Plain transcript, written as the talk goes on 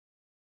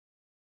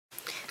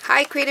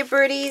Hi creative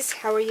birdies,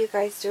 how are you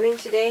guys doing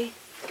today?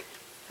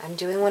 I'm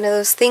doing one of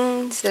those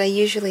things that I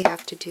usually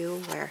have to do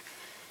where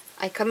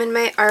I come in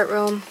my art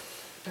room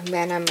and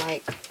then I'm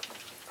like,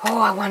 oh,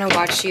 I want to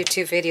watch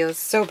YouTube videos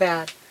so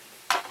bad.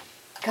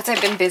 Because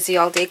I've been busy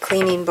all day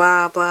cleaning,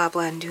 blah, blah,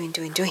 blah, and doing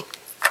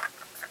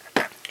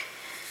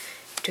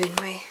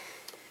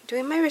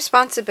my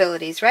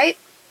responsibilities, right?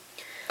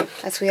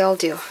 As we all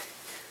do.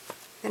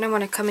 Then I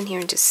want to come in here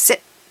and just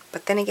sit.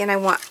 But then again, I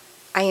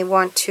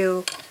want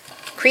to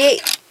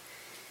create.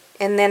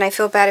 And then I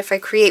feel bad if I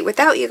create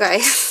without you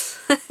guys.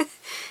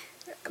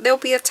 There'll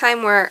be a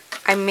time where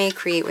I may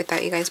create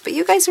without you guys. But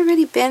you guys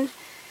already been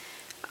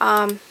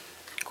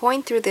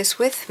going through this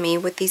with me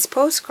with these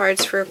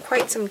postcards for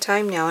quite some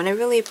time now. And I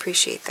really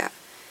appreciate that.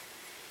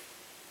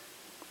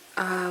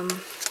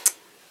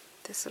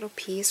 This little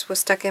piece was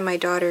stuck in my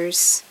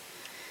daughter's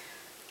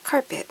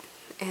carpet.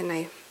 And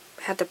I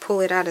had to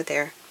pull it out of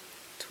there.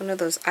 It's one of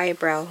those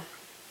eyebrow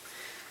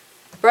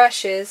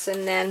brushes.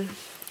 And then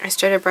I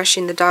started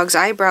brushing the dog's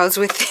eyebrows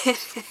with it.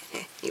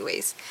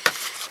 Anyways,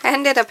 I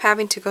ended up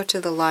having to go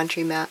to the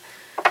laundromat.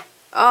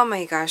 Oh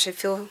my gosh, I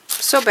feel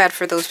so bad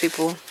for those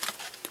people.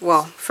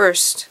 Well,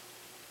 first,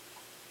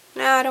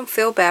 no, I don't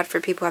feel bad for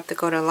people who have to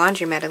go to a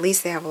laundromat. At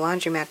least they have a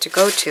laundromat to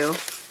go to.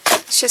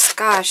 It's just,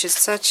 gosh, it's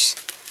such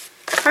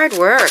hard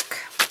work.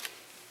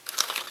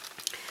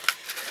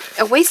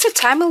 A waste of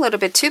time a little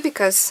bit too,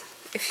 because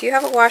if you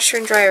have a washer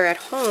and dryer at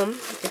home,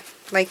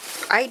 like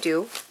I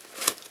do,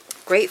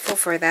 grateful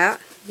for that.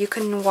 You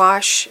can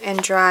wash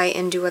and dry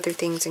and do other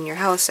things in your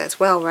house as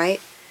well, right?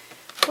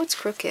 What's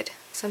crooked?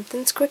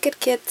 Something's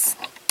crooked, kids.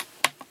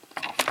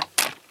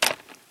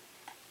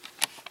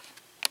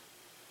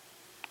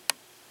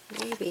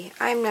 Maybe.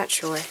 I'm not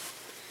sure.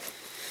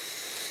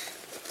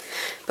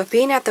 But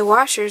being at the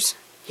washers,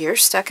 you're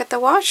stuck at the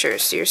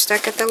washers. You're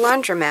stuck at the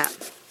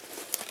laundromat.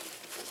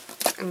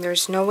 And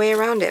there's no way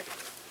around it.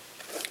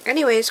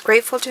 Anyways,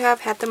 grateful to have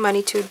had the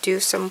money to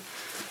do some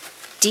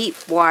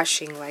deep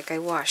washing. Like I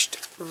washed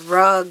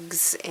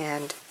rugs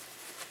and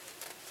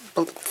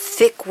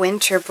thick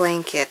winter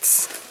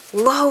blankets.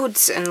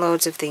 Loads and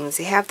loads of things.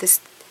 They have this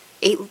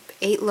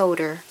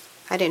 8-loader.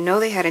 I didn't know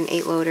they had an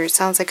 8-loader. It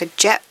sounds like a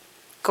jet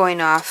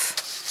going off.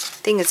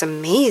 Thing is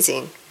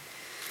amazing.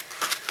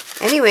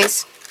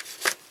 Anyways,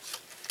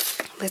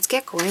 let's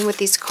get going with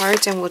these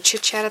cards and we'll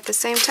chit-chat at the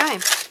same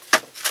time.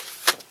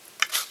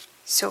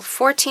 So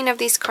 14 of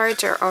these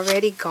cards are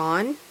already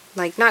gone.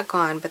 Like, not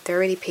gone, but they're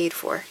already paid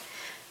for.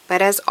 But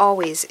as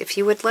always, if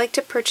you would like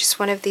to purchase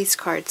one of these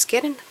cards,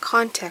 get in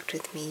contact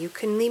with me. You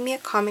can leave me a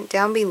comment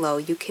down below.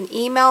 You can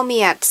email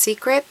me at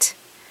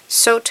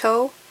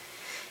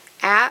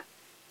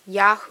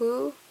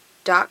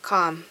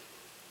secretsoto@yahoo.com.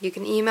 You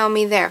can email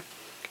me there.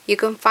 You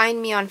can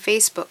find me on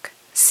Facebook,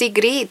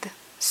 Sigrid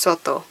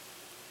Soto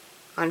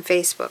on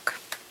Facebook.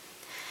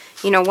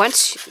 You know,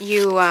 once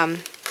you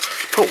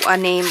put a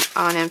name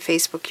on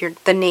Facebook,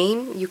 the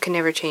name you can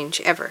never change,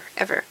 ever,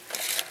 ever.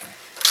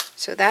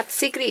 So that's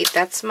Sigrid.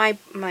 That's my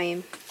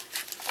name,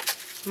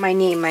 my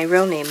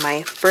real name,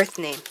 my birth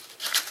name.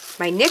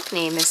 My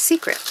nickname is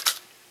Secret.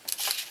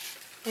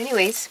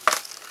 Anyways,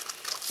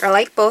 I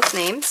like both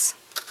names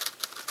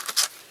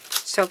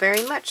so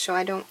very much. So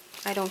I don't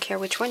care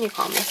which one you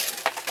call me.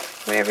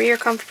 Whatever you're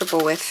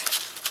comfortable with.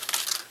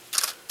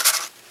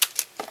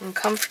 I'm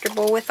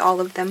comfortable with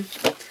all of them.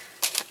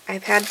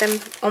 I've had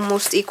them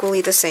almost equally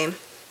the same.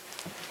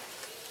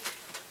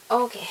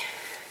 Okay.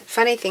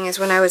 Funny thing is,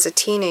 when I was a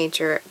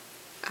teenager,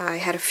 I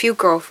had a few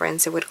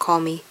girlfriends that would call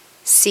me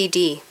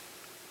CD.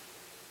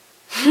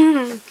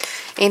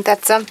 Ain't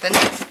that something?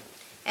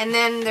 And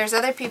then there's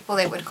other people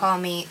that would call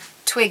me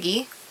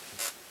Twiggy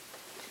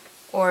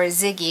or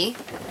Ziggy.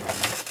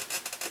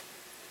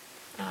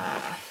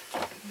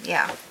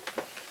 Yeah.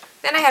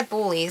 Then I had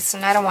bullies,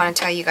 and I don't want to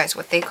tell you guys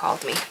what they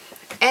called me.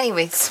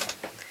 Anyways,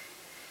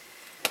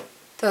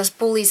 those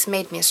bullies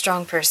made me a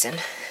strong person.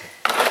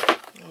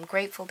 I'm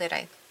grateful that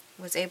I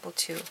was able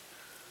to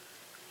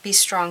be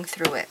strong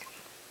through it.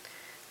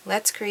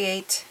 Let's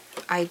create.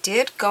 I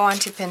did go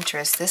onto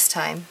Pinterest this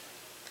time.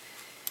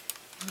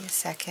 Give me a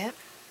second.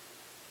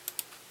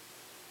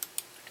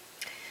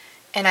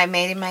 And I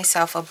made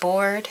myself a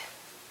board.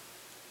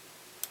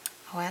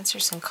 I'll answer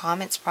some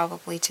comments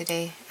probably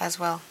today as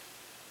well.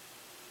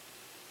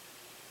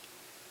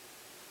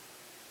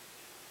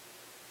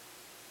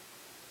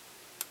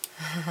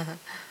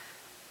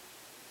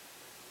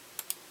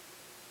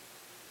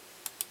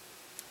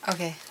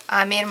 Okay,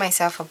 I made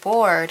myself a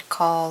board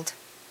called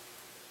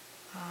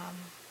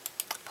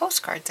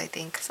postcards, I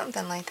think,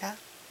 something like that,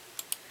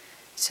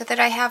 so that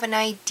I have an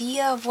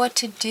idea of what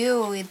to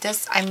do.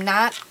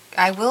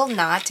 I will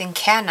not and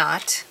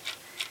cannot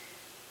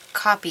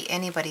copy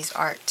anybody's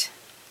art,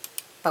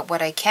 but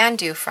what I can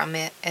do from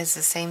it is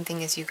the same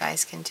thing as you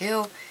guys can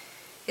do,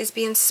 is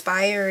be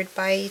inspired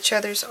by each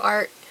other's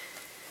art.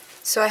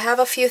 So I have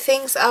a few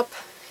things up,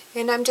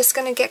 and I'm just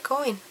going to get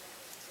going.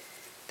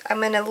 I'm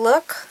going to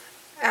look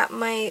at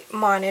my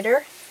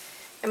monitor.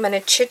 I'm going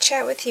to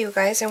chit-chat with you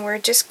guys, and we're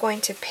just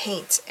going to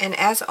paint. And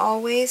as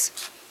always,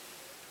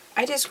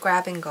 I just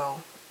grab and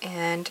go,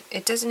 and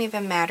it doesn't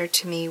even matter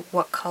to me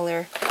what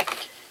color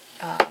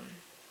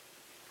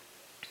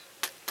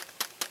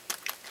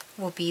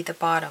will be the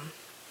bottom.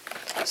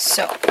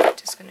 So,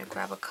 just going to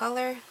grab a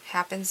color.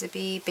 Happens to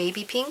be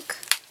baby pink.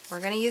 We're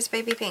going to use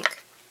baby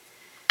pink.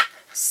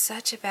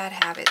 Such a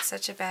bad habit,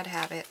 such a bad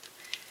habit.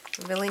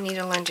 I really need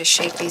to learn to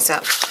shape these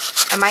up.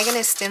 Am I going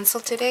to stencil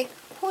today?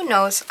 Who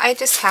knows? I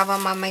just have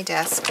them on my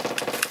desk.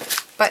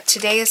 But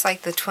today is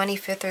like the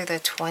 25th or the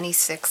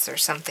 26th or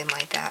something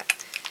like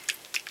that.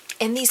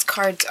 And these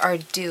cards are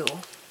due.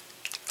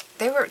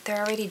 They're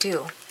already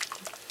due.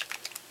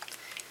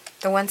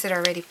 The ones that are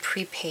already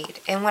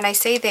prepaid. And when I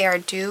say they are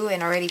due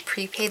and already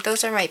prepaid,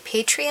 those are my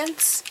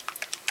Patreons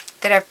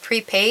that are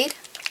prepaid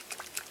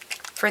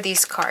for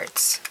these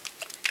cards.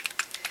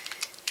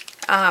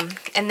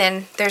 And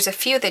then there's a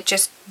few that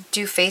just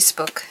do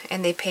Facebook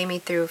and they pay me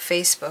through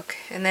Facebook.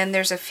 And then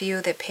there's a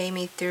few that pay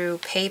me through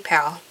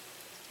PayPal.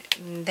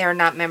 They're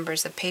not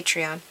members of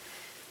Patreon.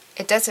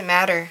 It doesn't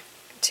matter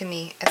to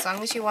me. As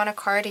long as you want a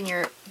card and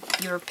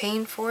you're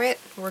paying for it,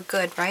 we're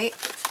good, right?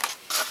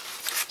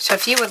 So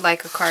if you would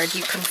like a card,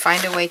 you can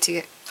find a way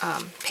to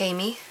pay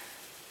me.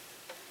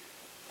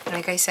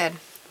 Like I said,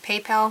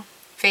 PayPal,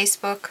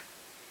 Facebook,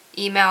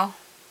 email,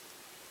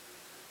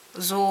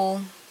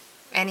 Zool,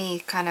 any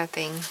kind of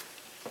thing.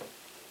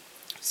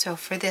 So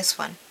for this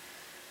one.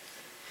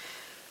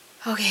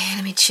 Okay,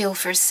 let me chill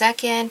for a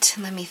second.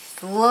 Let me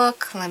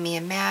look. Let me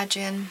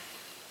imagine.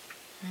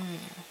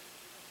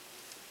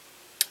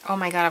 Oh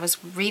my god, I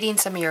was reading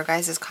some of your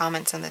guys'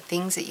 comments on the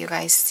things that you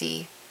guys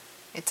see.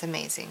 It's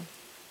amazing.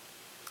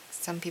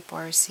 Some people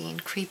are seeing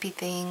creepy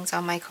things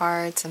on my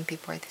cards. Some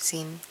people are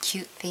seeing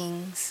cute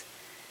things.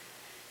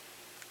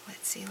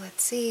 Let's see.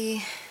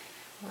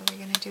 What are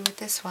we going to do with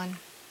this one?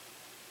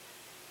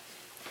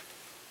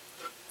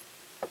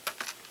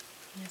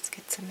 Let's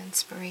get some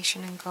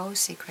inspiration and go,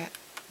 Secret.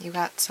 You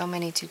got so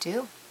many to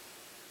do.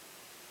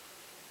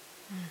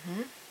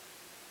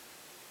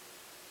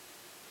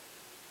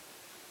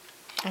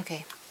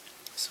 Okay,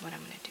 so what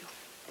I'm going to do.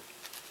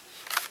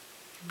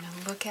 I'm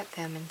going to look at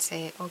them and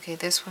say, okay,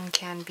 this one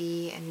can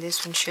be, and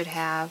this one should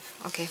have,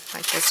 okay,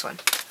 like this one.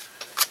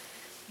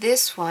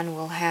 This one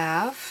will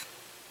have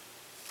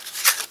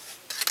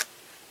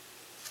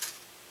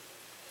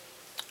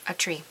a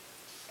tree.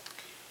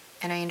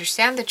 And I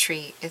understand the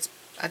tree is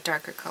a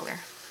darker color.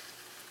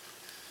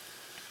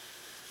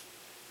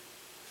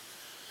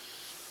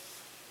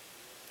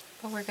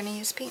 But we're going to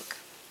use pink.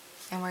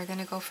 And we're going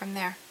to go from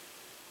there.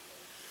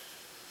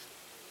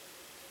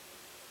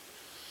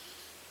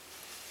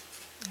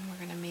 And we're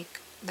going to make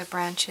the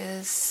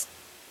branches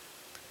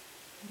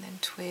and then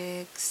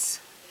twigs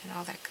and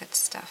all that good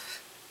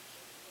stuff.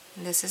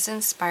 And this is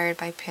inspired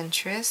by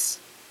Pinterest.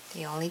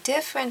 The only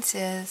difference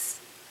is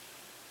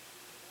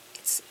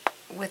it's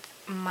with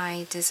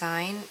my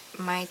design,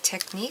 my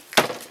technique,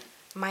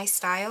 my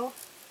style.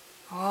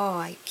 Oh,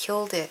 I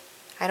killed it.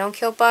 I don't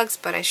kill bugs,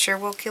 but I sure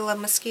will kill a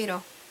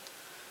mosquito.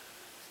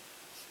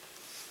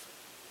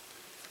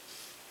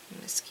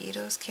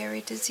 Mosquitoes carry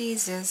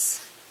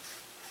diseases.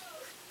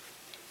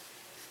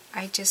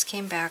 I just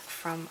came back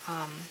from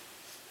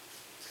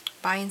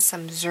buying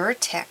some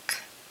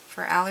Zyrtec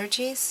for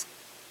allergies.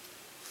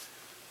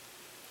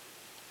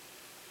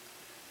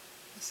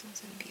 This one's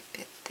going to be a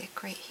bit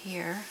thick right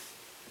here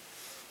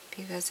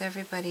because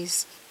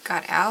everybody's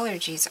got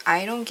allergies.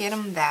 I don't get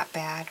them that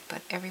bad,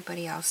 but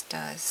everybody else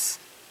does.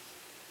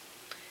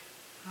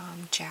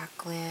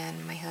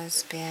 Jacqueline, my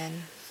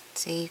husband.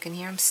 See, you can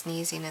hear him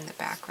sneezing in the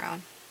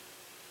background.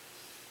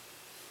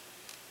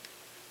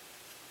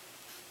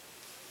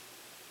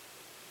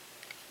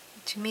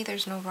 To me,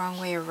 there's no wrong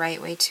way or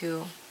right way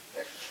to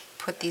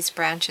put these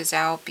branches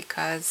out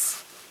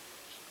because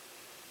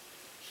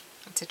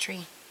it's a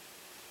tree,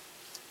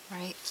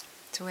 right?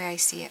 It's the way I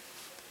see it.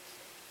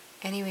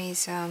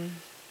 Anyways, what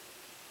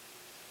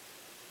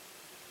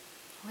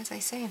was I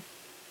saying?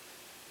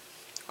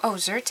 Oh,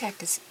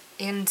 Zyrtec is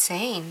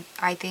insane.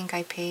 I think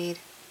I paid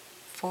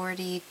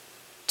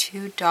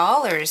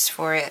 $42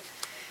 for it.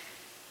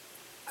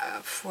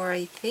 For,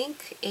 I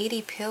think,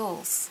 80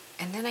 pills.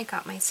 And then I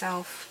got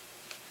myself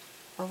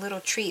a little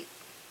treat.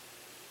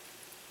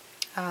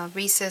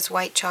 Reese's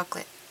white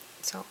chocolate.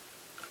 So,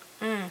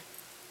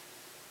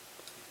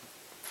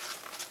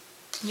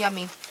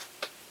 yummy.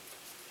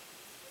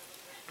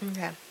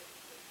 Okay.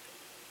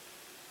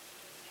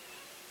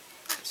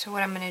 So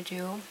what I'm going to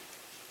do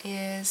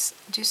is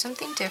do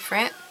something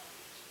different.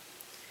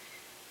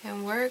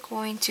 And we're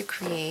going to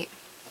create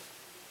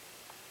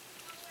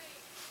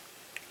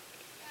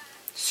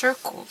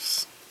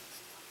circles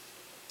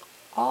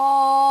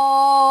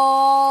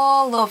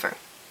all over.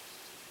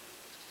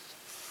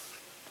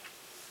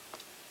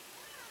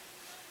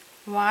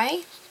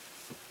 Why?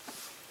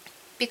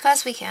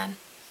 Because we can.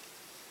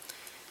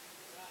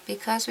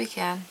 Because we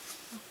can.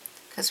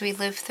 Because we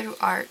live through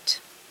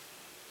art.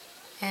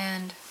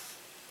 And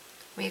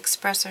we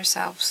express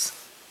ourselves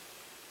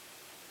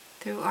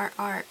through our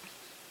art.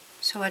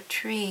 So a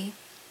tree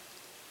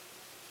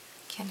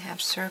can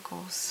have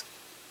circles.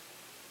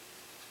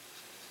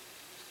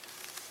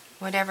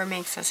 Whatever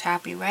makes us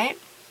happy, right?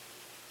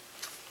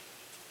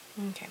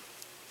 Okay.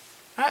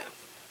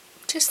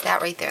 Just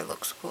that right there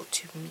looks cool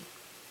to me,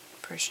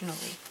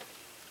 personally.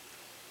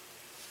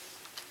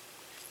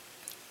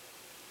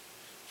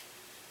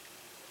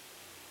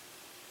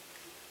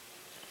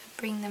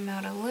 Bring them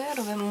out a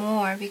little bit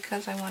more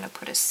because I want to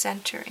put a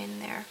center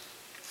in there.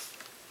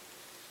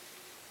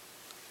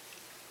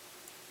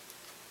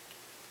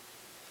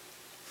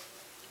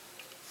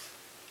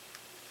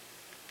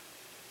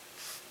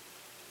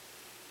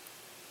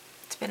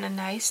 It's been a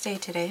nice day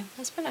today.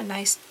 It's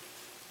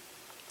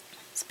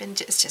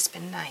just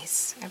been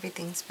nice.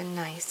 Everything's been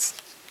nice.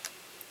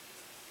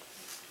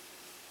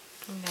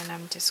 And then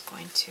I'm just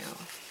going to,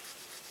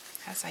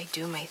 as I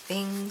do my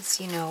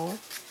things, you know,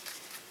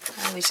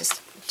 I always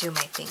just do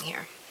my thing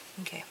here.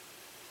 Okay.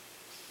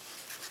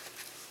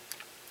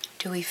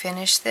 Do we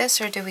finish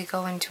this or do we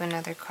go into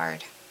another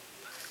card?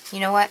 You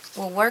know what?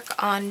 We'll work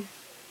on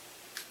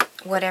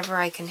whatever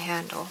I can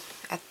handle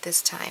at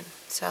this time.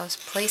 So I'll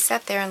place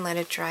that there and let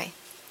it dry.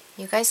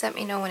 You guys let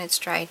me know when it's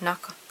dried.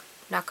 Knock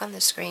on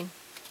the screen.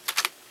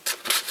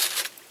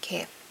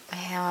 Okay, I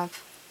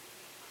have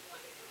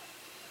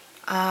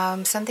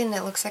something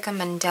that looks like a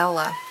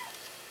mandala.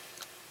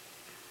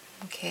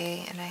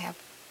 Okay, and I have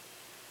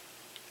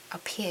a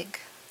pig,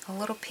 a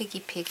little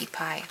piggy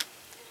pie.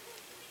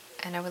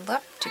 And I would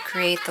love to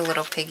create the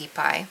little piggy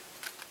pie.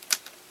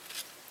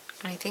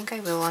 And I think I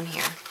will on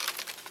here.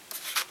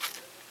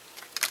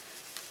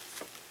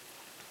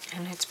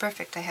 And it's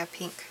perfect. I have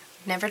pink.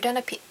 Never done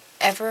a pink.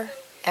 Ever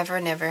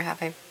never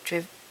have I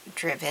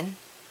driven.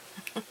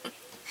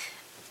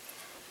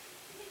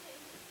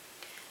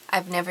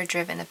 I've never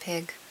driven a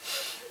pig.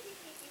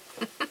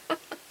 What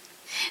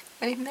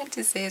I meant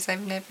to say is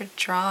I've never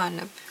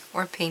drawn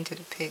or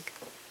painted a pig.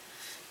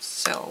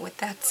 So with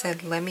that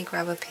said, let me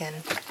grab a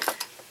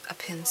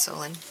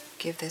pencil and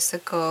give this a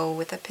go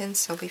with a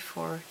pencil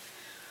before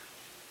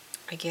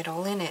I get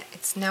all in it.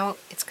 It's going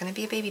to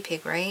be a baby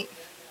pig, right?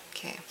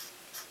 Okay.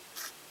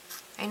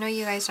 I know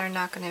you guys are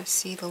not going to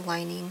see the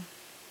lining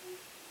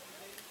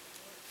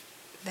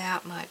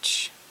that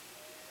much.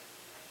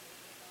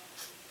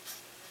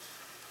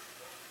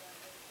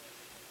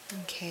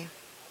 Okay.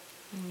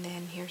 And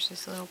then here's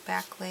this little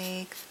back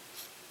leg.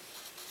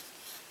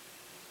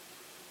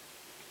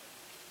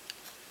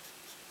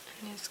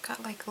 And it's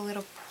got like a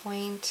little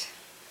point.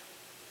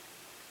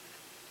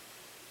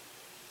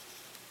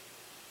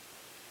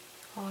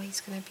 Oh,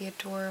 he's going to be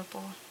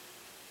adorable.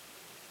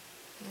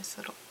 And this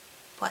little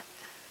butt.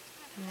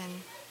 And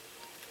then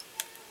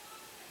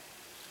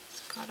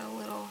it's got a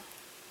little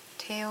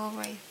tail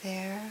right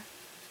there.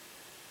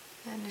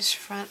 And his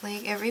front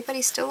leg.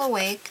 Everybody's still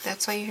awake.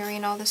 That's why you're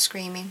hearing all the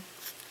screaming.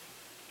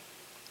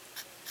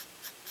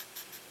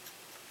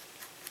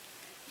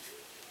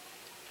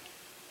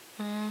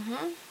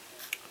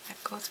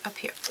 That goes up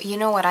here. You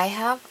know what I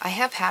have? I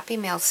have Happy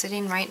Mail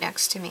sitting right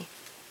next to me.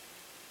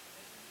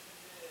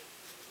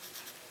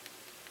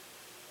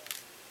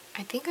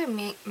 I think I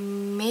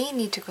may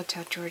need to go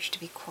tell George to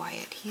be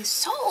quiet. He is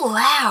so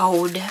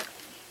loud.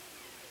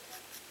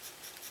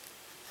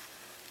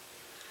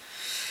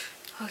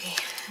 Okay,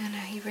 I'm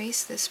gonna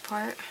erase this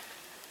part.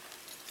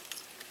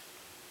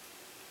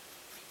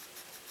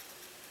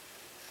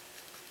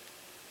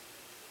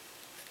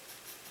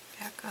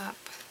 Back up.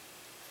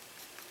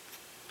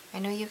 I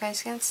know you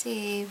guys can't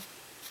see.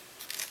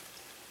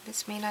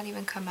 This may not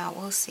even come out.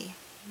 We'll see.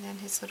 And then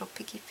his little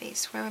piggy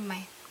face. Where am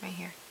I? Right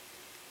here.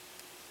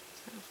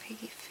 Little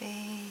piggy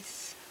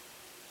face.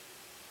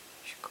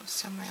 Should go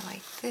somewhere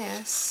like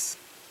this.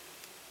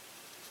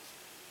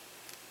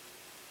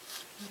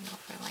 And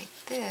over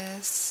like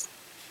this.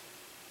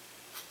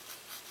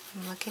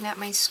 I'm looking at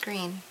my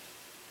screen.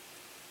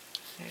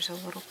 There's a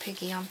little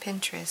piggy on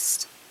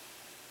Pinterest.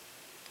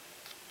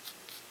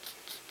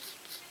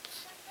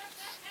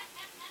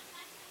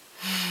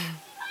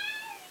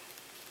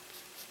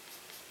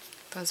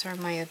 Those are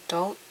my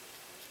adult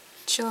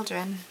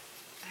children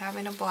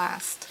having a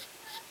blast.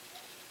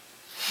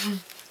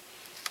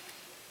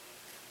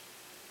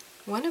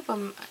 One of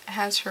them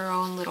has her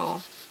own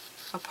little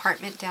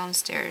apartment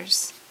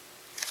downstairs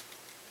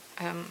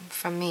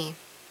from me.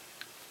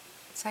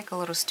 It's like a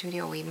little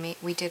studio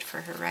we did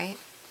for her, right?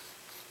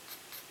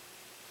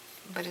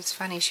 But it's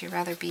funny, she'd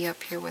rather be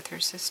up here with her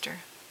sister.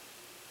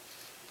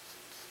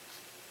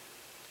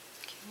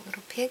 Okay,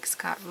 little pig's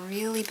got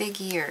really big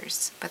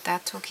ears, but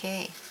that's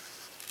okay.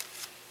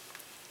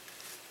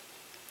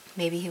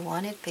 Maybe he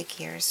wanted big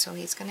ears, so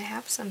he's going to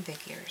have some big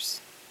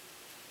ears.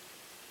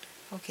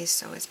 Okay,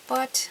 so his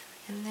butt,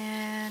 and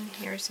then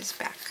here's his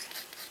back.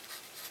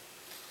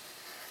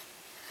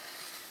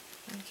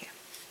 Okay.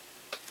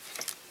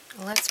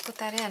 Let's put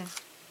that in.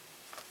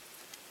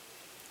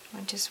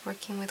 I'm just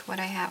working with what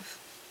I have.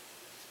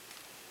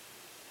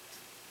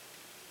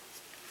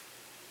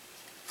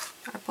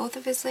 Are both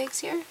of his legs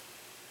here?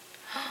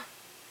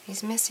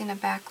 He's missing a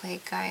back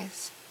leg,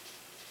 guys.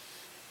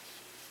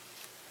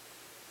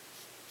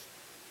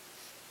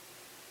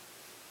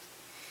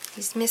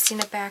 He's missing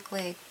a back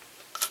leg.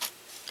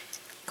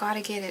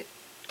 Gotta get it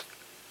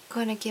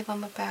gonna give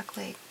him a back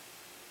leg.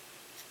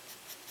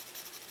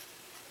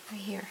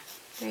 Right here.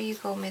 There you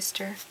go,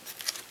 mister.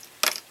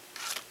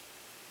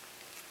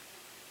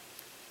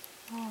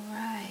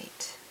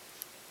 Alright.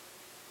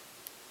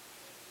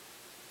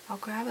 I'll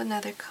grab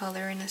another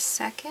color in a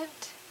second.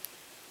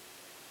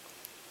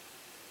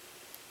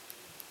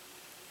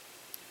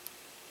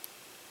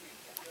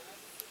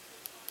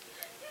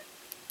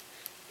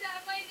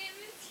 Dad, my name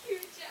is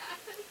Huge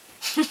Ass.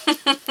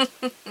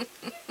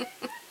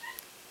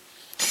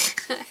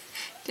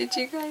 Did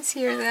you guys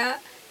hear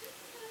that?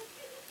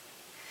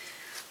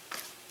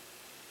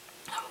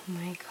 Oh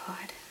my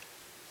God.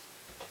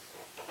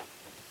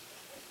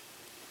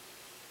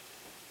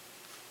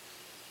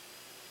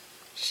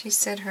 She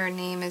said her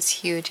name is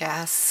Huge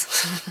Ass.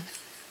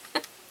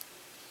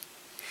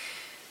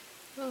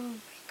 Oh my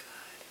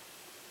God.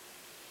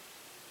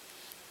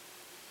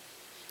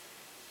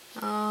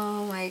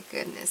 Oh my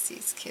goodness,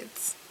 these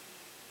kids.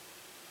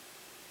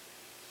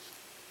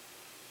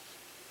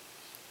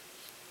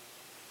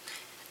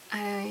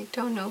 I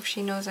don't know if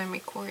she knows I'm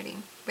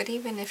recording, but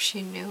even if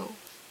she knew,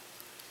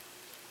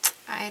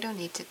 I don't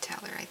need to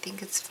tell her. I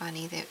think it's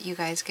funny that you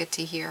guys get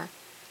to hear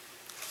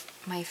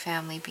my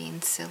family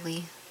being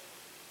silly.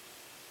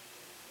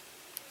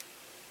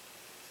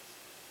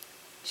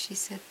 She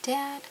said,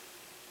 Dad,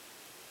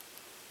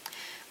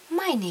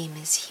 my name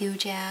is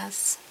Huge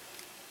Ass.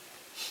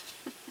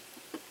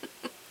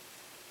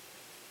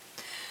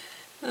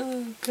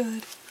 Oh,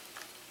 God.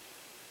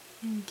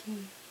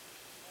 Okay.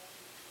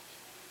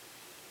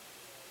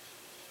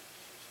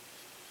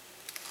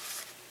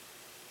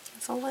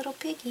 It's a little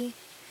piggy.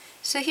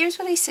 So here's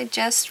what I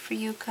suggest for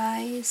you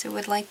guys who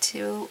would like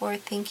to or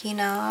thinking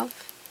of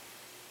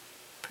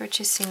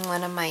purchasing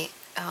one of my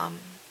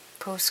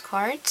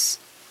postcards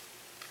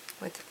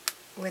with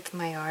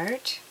my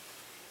art.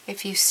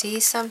 If you see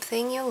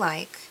something you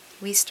like,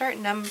 we start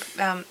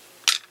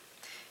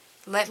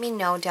let me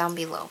know down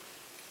below.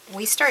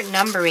 We start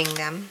numbering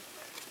them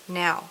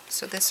now.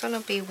 So this one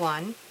will be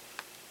 1.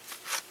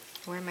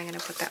 Where am I going to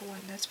put that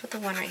one? Let's put the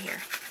 1 right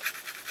here.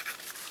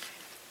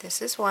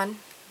 This is 1.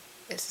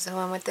 This is the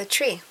one with the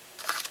tree.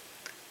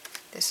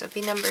 This will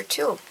be number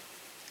 2.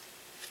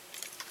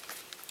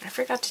 I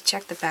forgot to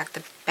check the back.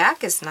 The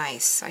back is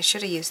nice. I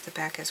should have used the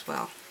back as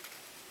well.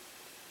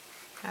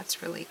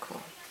 That's really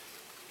cool.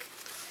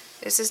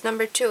 This is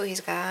number 2. He's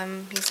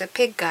a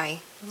pig guy,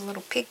 a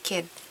little pig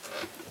kid.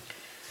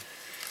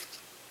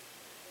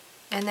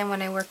 And then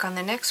when I work on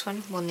the next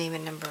one, we'll name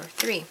it number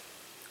 3.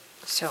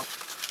 So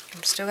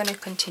I'm still going to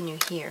continue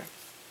here.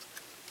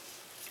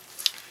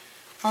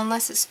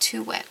 Unless it's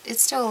too wet.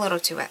 It's still a little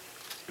too wet.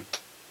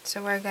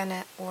 So we're going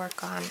to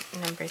work on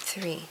number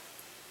 3.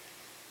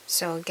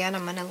 So again,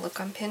 I'm going to look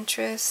on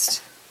Pinterest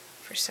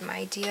for some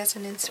ideas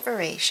and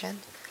inspiration.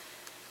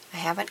 I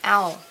have an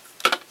owl.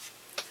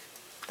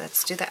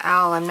 Let's do the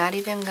owl. I'm not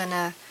even going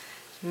to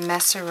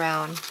mess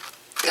around.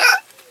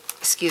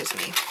 Excuse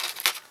me.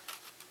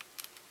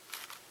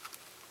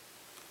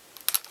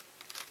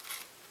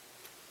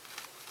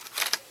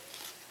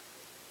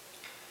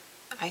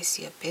 I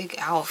see a big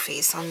owl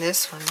face on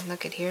this one.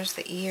 Look at, here's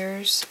the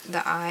ears,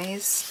 the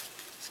eyes.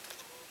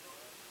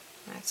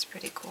 That's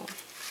pretty cool.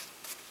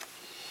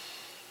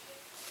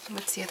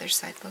 What's the other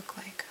side look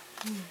like?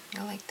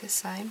 I like this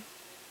side.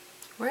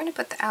 We're going to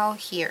put the owl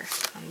here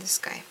on this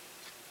guy.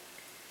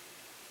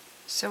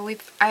 So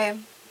I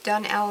have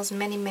done owls,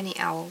 many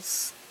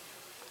owls.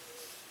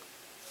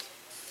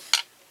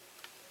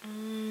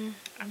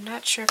 I'm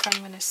not sure if I'm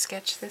going to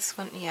sketch this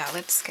one. Yeah,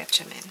 let's sketch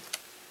him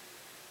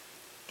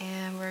in.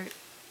 And we're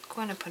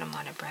going to put him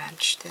on a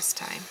branch this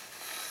time.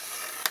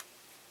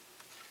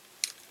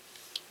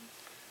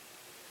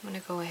 I'm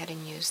going to go ahead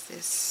and use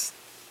this.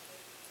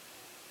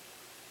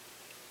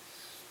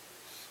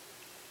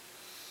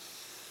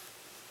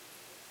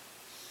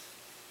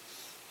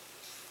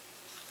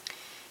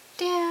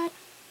 Dad,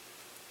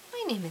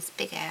 my name is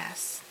Big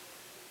Ass.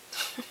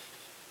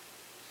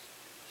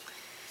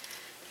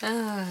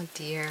 Oh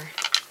dear.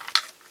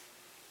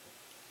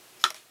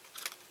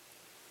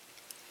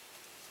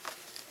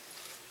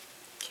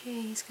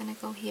 Okay, he's gonna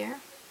go here.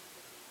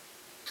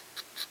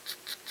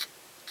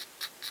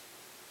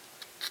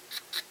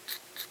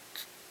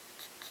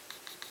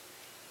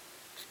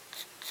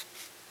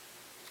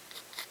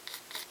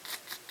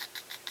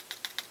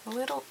 A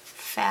little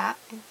fat,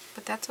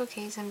 but that's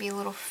okay. He's gonna be a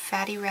little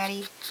fatty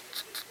ratty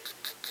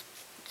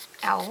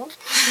owl.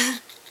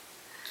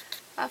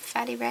 A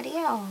fatty ratty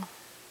owl.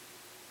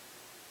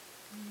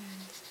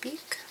 And his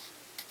beak.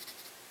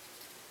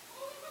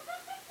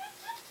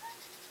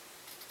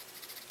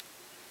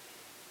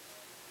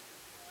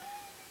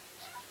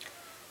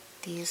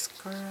 These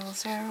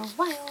girls are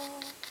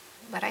wild.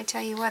 But I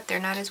tell you what, they're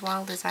not as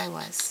wild as I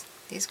was.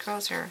 These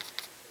girls are,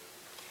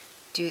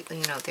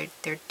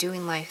 they're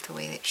doing life the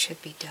way it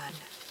should be done.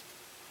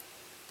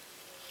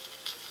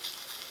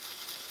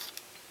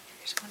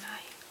 Here's one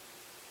eye.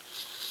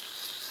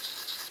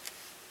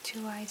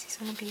 2 eyes. He's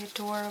going to be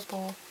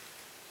adorable.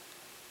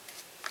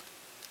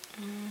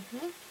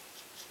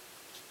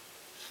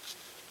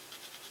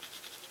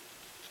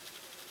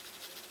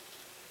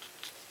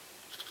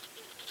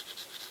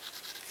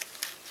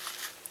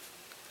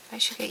 I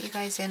should get you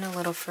guys in a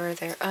little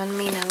further. I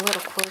mean, a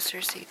little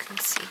closer so you can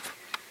see.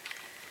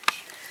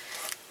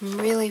 I'm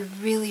really,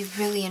 really,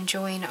 really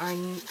enjoying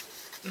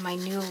my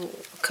new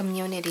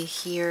community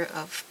here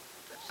of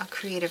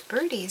creative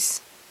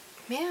birdies.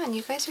 Man,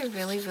 you guys are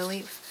really,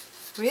 really,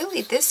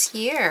 really this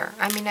year.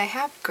 I mean, I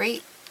have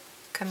great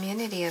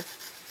community of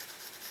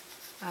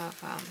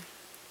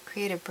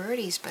creative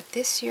birdies, but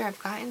this year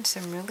I've gotten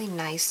some really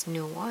nice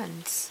new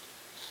ones.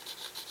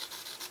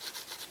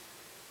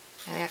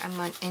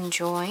 I'm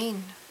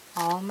enjoying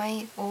all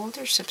my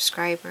older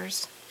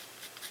subscribers,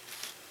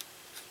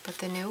 but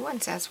the new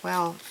ones as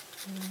well.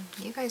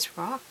 You guys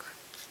rock.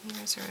 You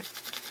guys are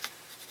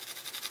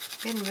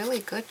been really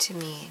good to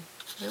me,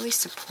 really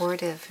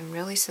supportive, and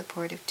really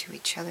supportive to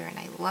each other, and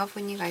I love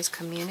when you guys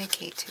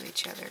communicate to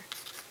each other.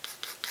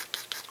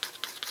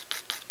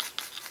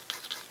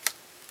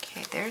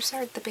 Okay, there's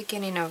the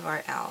beginning of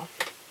our L.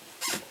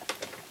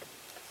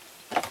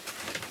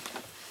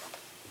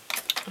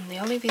 And the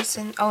only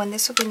reason, oh, and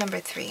this will be number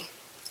 3.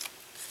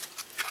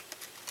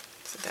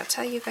 So that's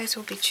how you guys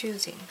will be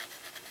choosing.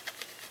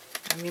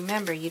 And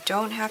remember, you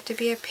don't have to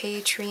be a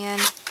Patreon.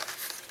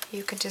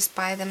 You can just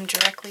buy them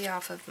directly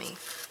off of me.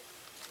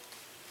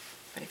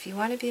 But if you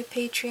want to be a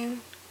Patreon,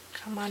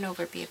 come on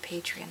over, be a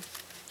Patreon.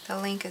 The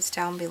link is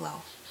down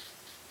below.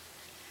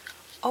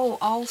 Oh,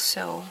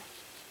 also,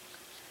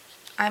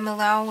 I'm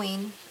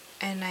allowing,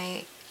 and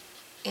I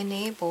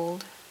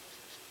enabled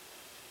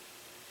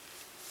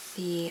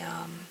the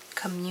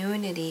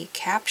community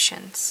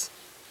captions.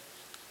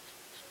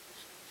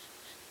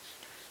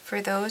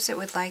 For those that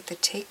would like to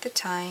take the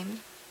time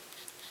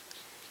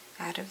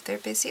out of their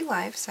busy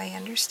lives, I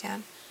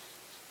understand,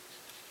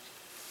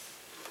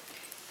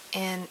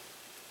 and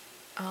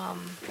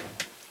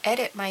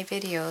edit my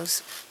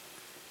videos.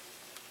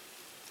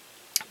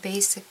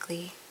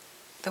 Basically,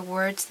 the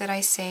words that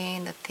I say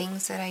and the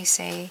things that I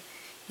say,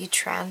 you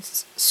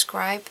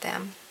transcribe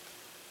them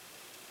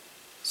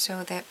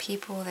so that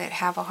people that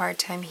have a hard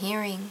time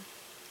hearing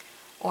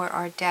or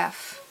are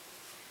deaf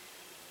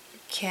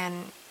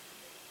can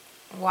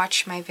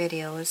watch my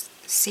videos,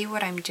 see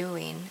what I'm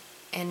doing,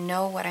 and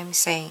know what I'm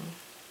saying.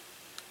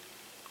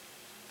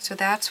 So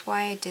that's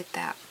why I did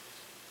that.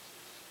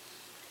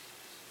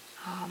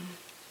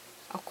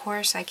 Of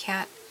course, I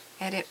can't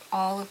edit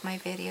all of my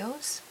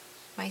videos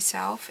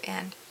myself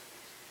and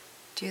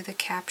do the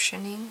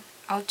captioning.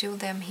 I'll do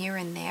them here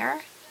and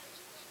there.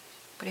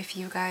 But if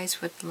you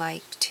guys would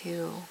like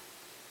to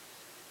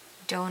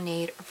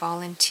donate,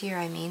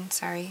 volunteer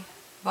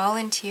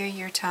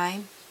your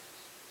time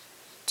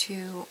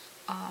to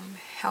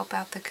help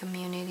out the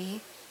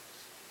community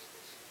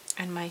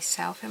and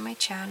myself and my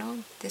channel.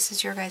 This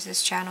is your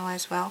guys' channel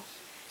as well.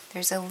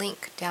 There's a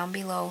link down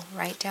below,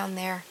 right down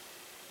there.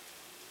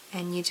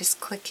 And you just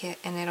click it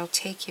and it'll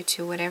take you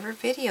to whatever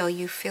video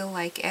you feel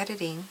like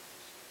editing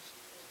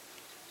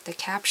the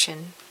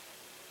caption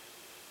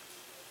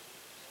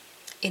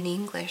in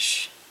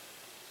English.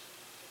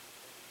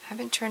 I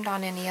haven't turned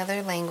on any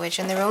other language,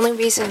 and the only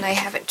reason I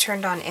haven't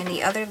turned on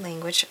any other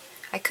language,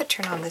 I could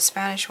turn on the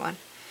Spanish one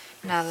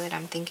now that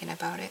I'm thinking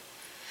about it.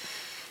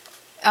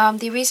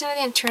 The reason I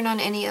didn't turn on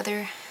any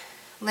other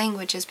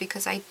language is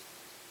because I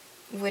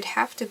would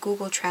have to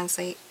Google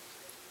Translate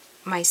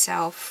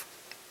myself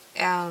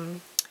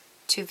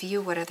to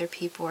view what other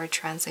people are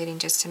translating,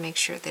 just to make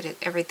sure that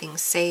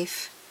everything's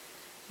safe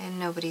and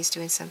nobody's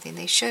doing something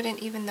they shouldn't,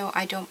 even though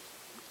I don't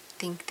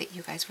think that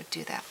you guys would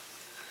do that.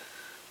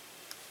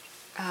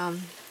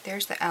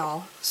 There's the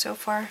L. So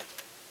far,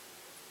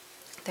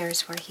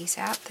 there's where he's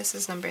at. This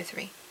is number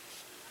 3.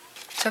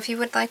 So if you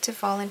would like to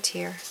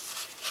volunteer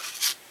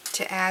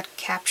to add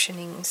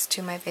captionings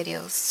to my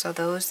videos, so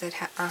those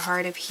that are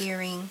hard of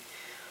hearing,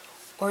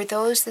 or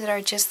those that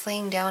are just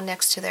laying down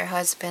next to their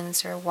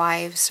husbands or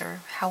wives,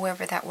 or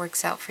however that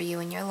works out for you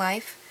in your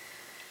life,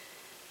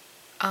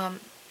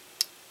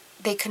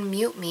 they can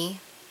mute me,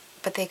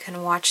 but they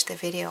can watch the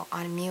video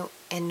on mute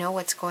and know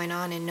what's going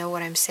on and know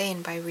what I'm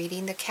saying by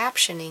reading the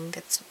captioning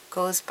that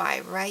goes by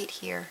right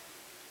here.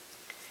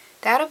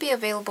 That'll be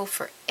available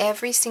for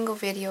every single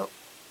video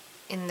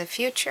in the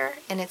future,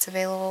 and it's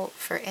available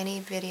for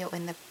any video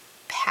in the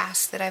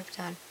past that I've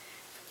done.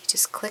 You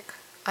just click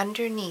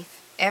underneath.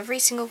 Every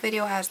single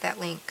video has that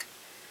link.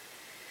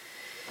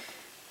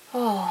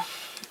 Oh,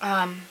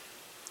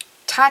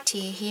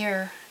 Tati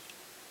here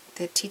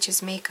that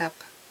teaches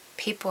makeup,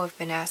 people have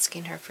been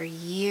asking her for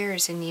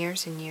years and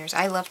years and years.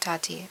 I love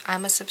Tati.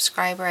 I'm a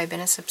subscriber. I've been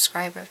a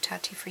subscriber of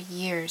Tati for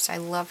years. I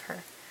love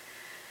her.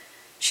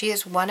 She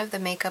is one of the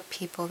makeup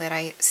people that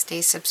I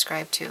stay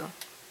subscribed to.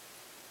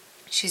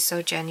 She's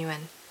so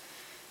genuine.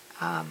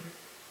 What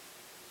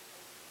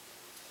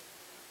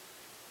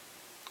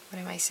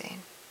am I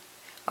saying?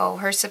 Oh,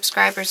 her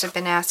subscribers have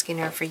been asking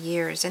her for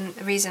years, and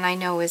the reason I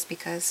know is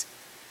because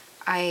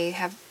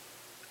I've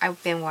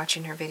been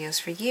watching her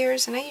videos for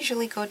years, and I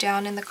usually go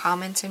down in the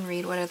comments and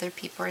read what other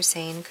people are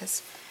saying,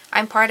 because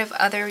I'm part of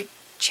other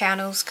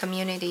channels,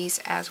 communities,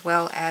 as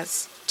well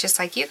as just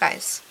like you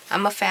guys.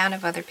 I'm a fan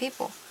of other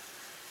people.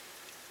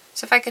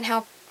 So if I can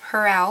help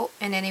her out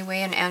in any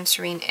way and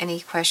answering any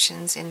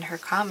questions in her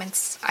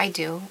comments. I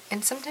do.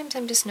 And sometimes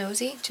I'm just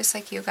nosy, just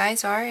like you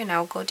guys are, and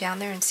I'll go down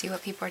there and see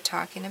what people are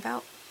talking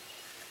about.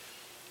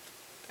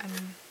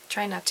 I'm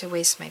trying not to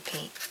waste my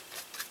paint.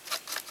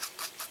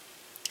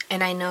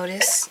 And I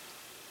notice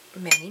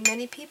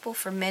many people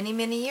for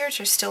many years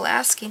are still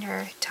asking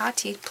her,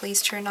 Tati,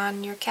 please turn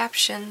on your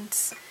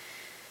captions.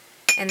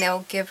 And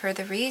they'll give her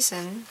the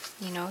reason.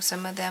 You know,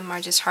 some of them are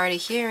just hard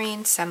of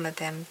hearing. Some of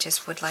them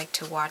just would like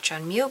to watch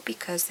on mute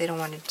because they don't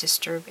want to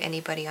disturb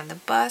anybody on the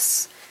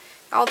bus.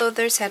 Although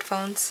there's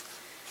headphones.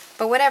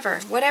 But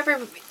whatever,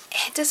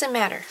 it doesn't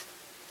matter.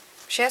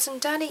 She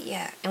hasn't done it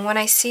yet. And when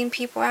I seen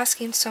people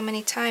asking so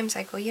many times,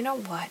 I go, you know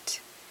what?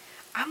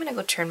 I'm going to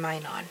go turn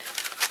mine on.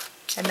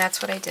 And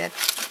that's what I did.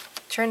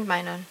 Turned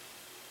mine on.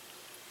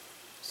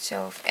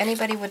 So if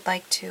anybody would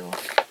like to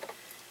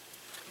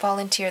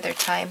volunteer their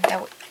time,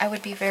 I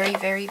would be very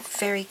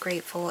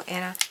grateful,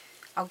 and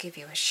I'll give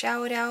you a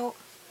shout out.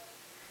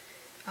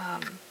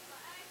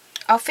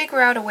 I'll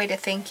figure out a way to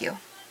thank you.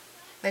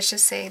 Let's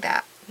just say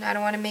that. I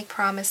don't want to make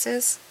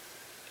promises,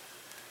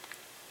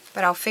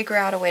 but I'll figure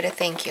out a way to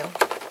thank you.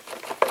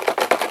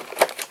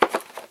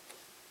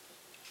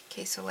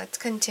 Okay, so let's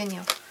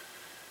continue.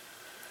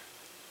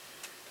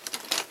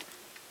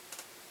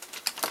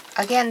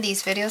 Again,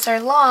 these videos are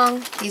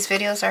long. These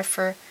videos are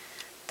for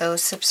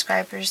those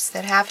subscribers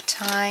that have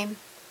time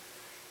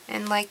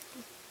and like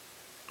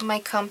my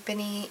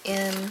company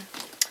in.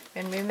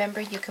 And remember,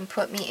 you can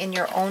put me in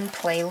your own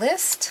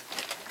playlist.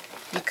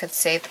 You could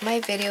save my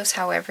videos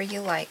however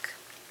you like.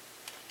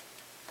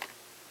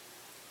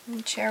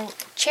 And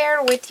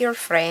share with your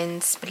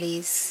friends,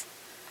 please.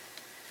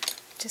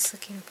 Just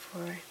looking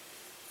for,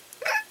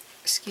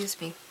 excuse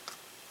me.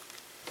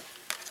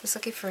 Just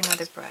looking for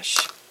another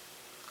brush.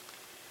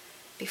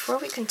 Before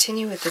we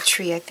continue with the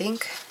tree, I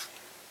think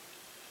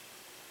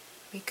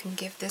we can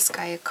give this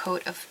guy a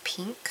coat of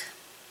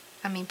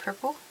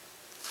purple.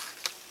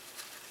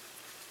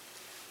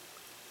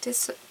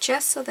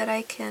 Just so that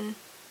I can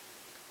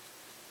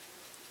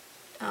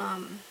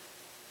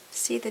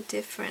see the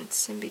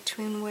difference in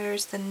between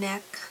where's the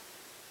neck,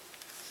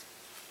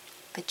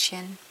 the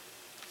chin.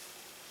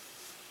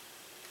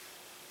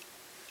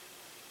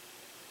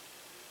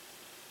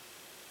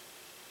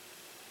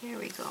 There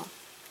we go.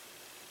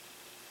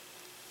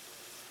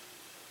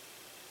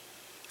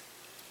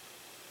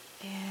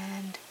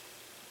 And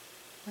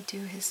we'll do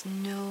his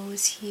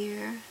nose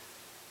here,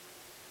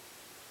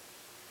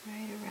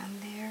 right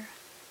around there.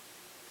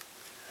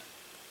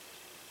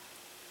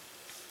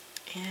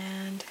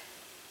 And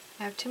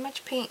I have too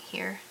much paint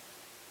here,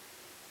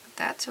 but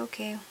that's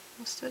okay.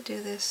 We'll still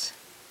do this.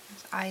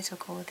 His eyes will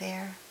go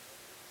there.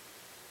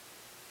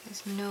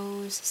 His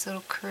nose, his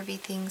little curvy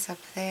things up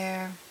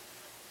there.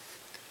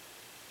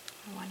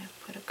 I want to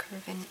put a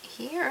curve in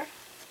here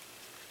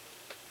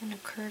and a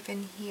curve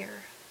in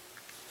here.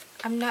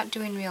 I'm not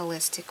doing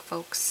realistic,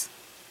 folks.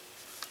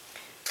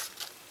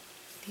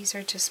 These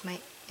are just my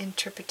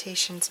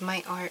interpretations,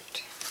 my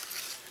art.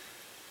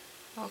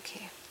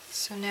 Okay,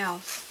 so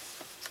now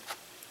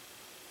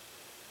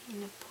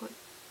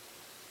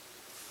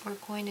we're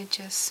going to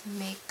just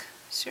make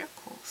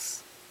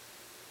circles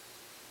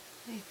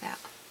like that.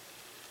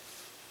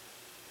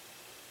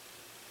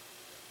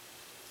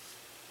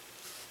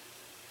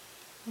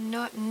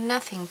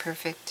 Nothing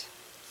perfect.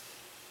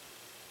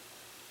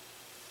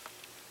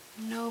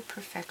 No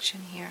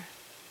perfection here.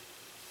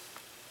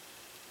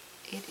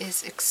 It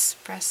is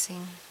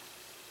expressing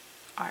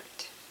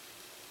art.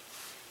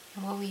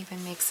 And we'll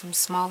even make some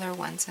smaller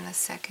ones in a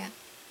second,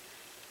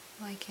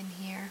 like in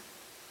here.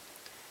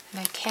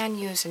 And I can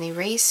use an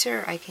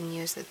eraser. I can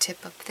use the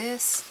tip of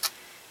this.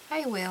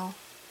 I will.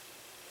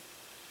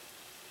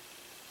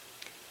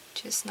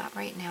 Just not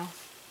right now.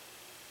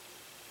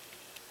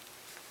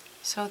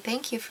 So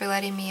thank you for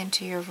letting me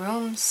into your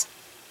rooms.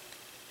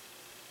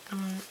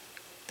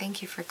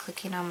 Thank you for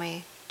clicking on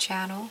my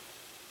channel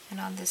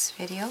and on this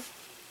video.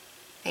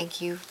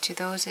 Thank you to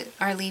those that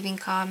are leaving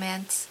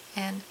comments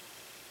and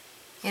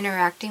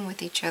interacting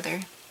with each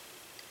other.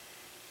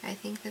 I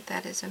think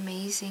that is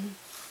amazing.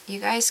 You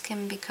guys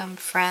can become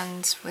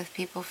friends with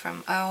people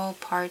from all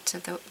parts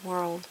of the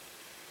world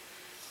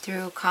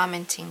through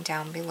commenting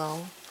down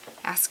below,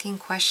 asking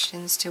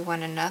questions to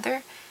one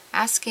another,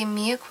 asking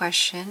me a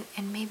question,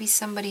 and maybe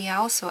somebody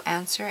else will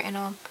answer,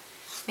 and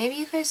maybe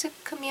you guys will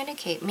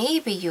communicate.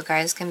 Maybe you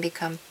guys can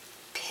become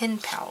pen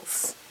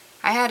pals.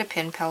 I had a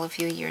pen pal a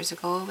few years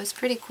ago. It was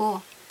pretty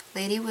cool.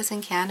 Lady was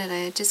in Canada.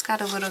 It just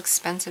got a little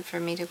expensive for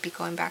me to be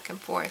going back and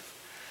forth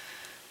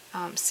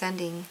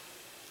sending,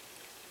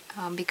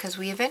 because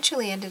we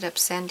eventually ended up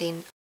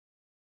sending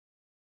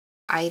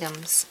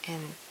items,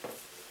 and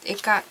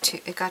it got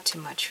too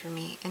much for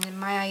me. And then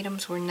my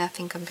items were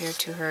nothing compared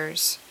to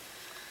hers.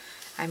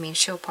 I mean,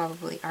 she'll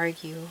probably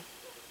argue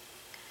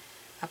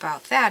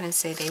about that and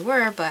say they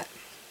were, but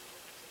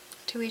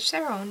to each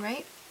their own,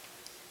 right?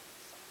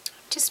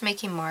 Just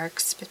making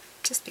marks, but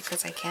just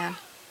because I can.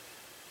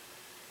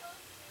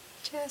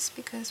 Just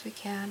because we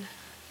can.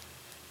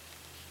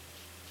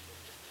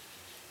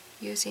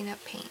 using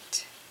up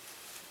paint.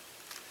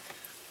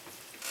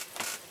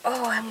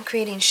 Oh, I'm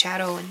creating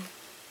shadow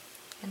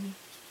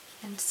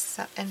and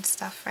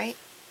stuff, right?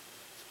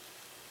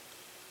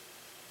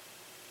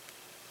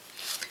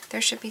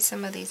 There should be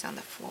some of these on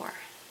the floor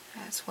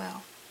as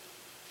well.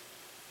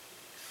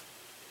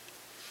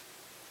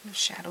 The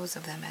shadows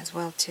of them as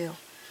well too.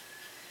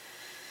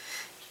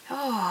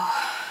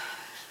 Oh.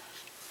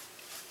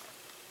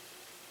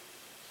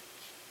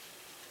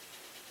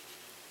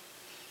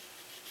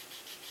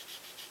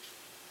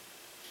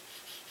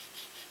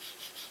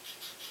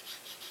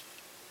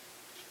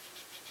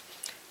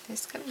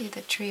 This could be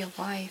the tree of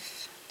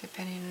life,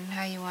 depending on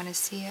how you want to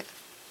see it,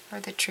 or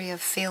the tree of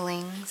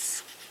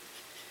feelings,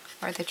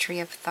 or the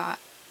tree of thought,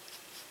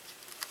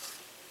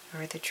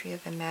 or the tree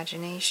of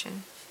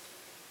imagination.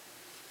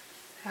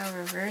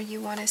 However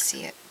you want to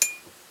see it.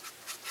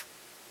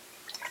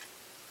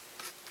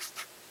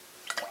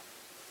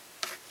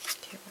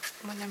 Okay,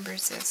 what number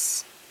is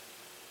this?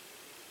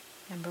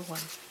 Number 1.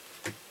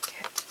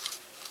 Okay.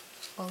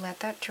 We'll let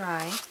that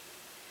dry,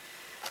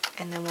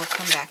 and then we'll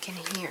come back in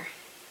here.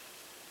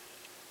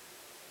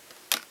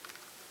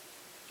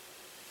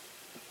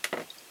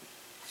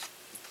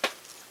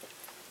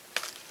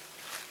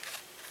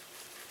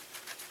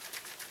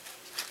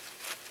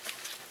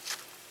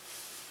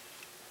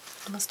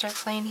 I'm gonna start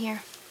playing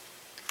here.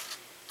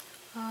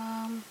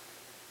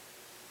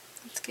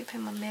 Let's give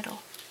him a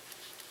middle.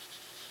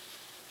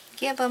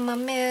 Give him a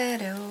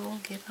middle,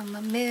 give him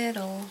a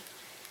middle,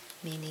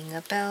 meaning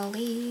a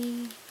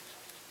belly.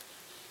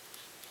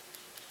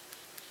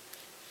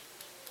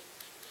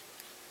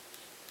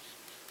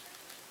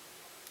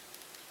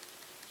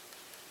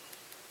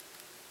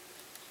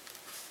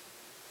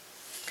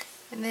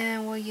 And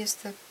then we'll use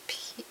the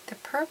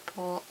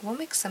purple. We'll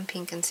mix some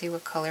pink and see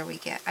what color we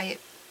get. I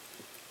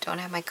don't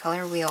have my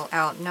color wheel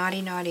out.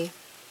 Naughty, naughty.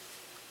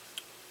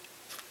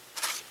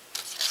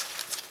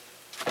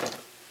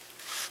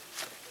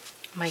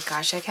 My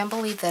gosh, I can't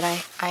believe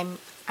that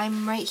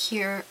I'm right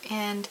here,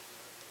 and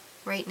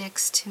right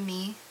next to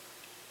me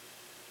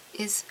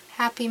is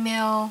Happy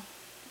Mail,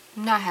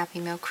 not Happy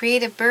Mail,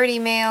 Creative Birdie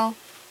Mail.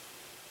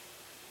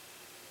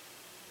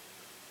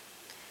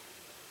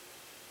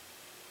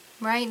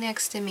 Right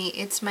next to me,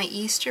 it's my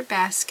Easter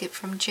basket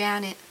from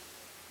Janet.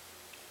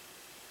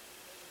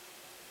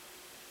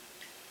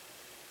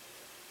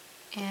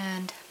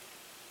 And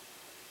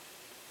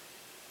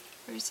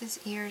where's his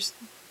ears?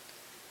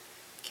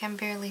 Can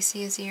barely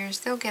see his ears.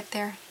 They'll get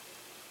there.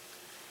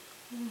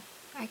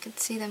 I could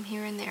see them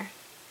here and there.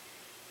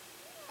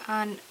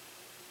 On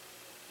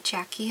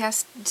Jackie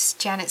has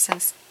Janet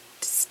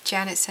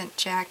sent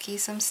Jackie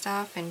some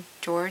stuff, and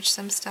George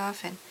some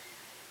stuff, and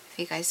if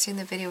you guys seen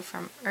the video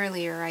from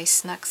earlier, I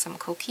snuck some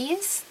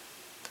cookies.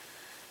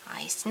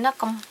 I snuck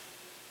them.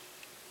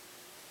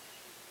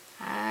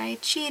 I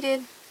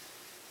cheated.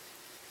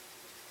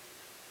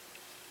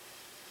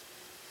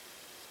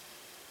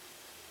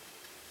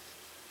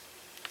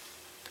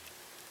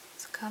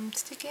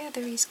 Comes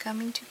together, he's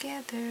coming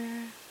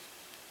together.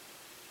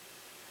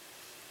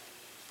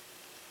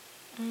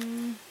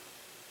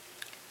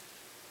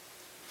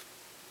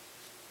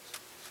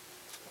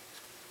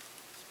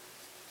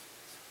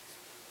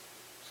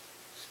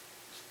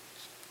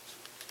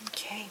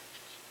 Okay.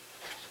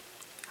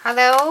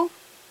 Hello?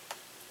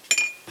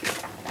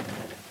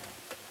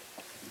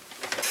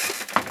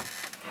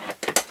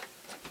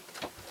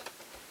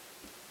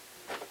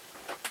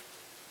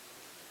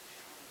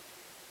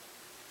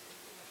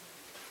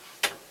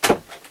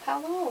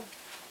 Hello.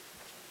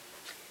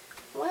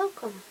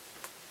 Welcome.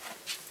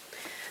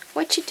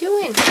 What you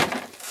doing?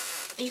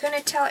 Are you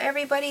gonna tell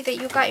everybody that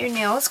you got your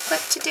nails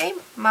clipped today?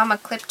 Mama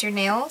clipped your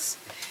nails,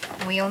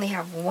 and we only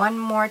have one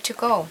more to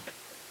go.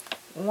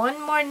 One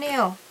more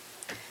nail.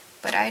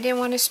 But I didn't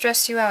want to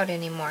stress you out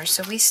anymore,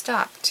 so we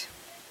stopped.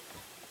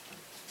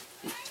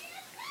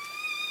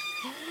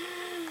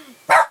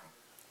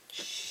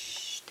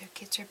 Shh, their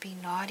kids are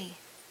being naughty.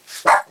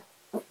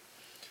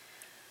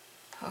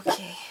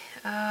 Okay,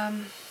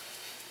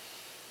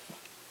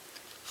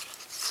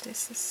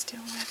 this is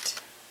still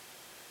wet.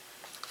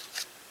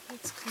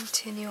 Let's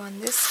continue on.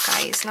 This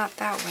guy is not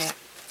that wet.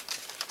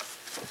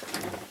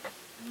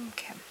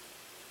 Okay.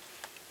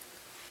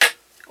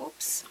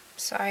 Oops,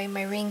 sorry,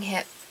 my ring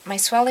hit. My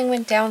swelling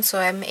went down, so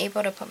I'm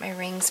able to put my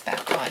rings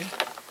back on,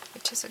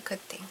 which is a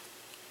good thing.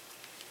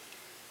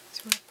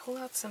 So I'm going to pull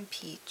out some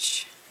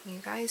peach. You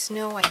guys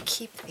know I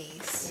keep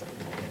these.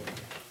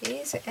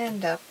 These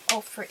end up,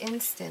 oh, for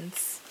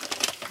instance,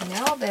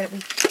 now that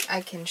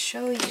I can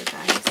show you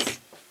guys.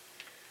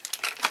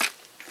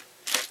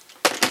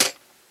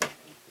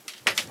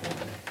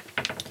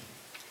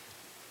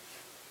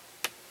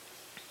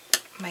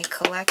 My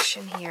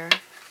collection here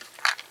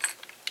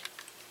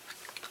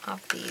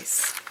of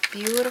these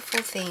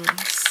beautiful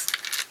things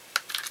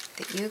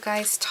that you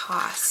guys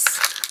toss,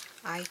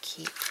 I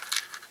keep.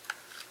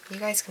 You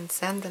guys can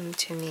send them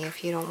to me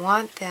if you don't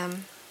want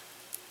them.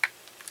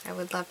 I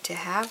would love to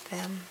have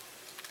them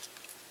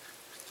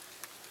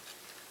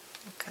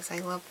because I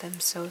love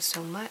them so,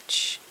 so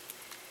much.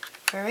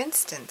 For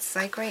instance,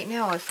 like right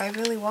now, if I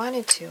really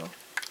wanted to,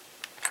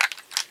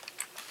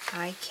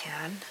 I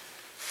can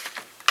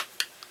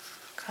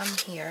come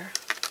here,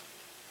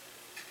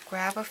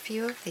 grab a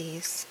few of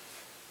these,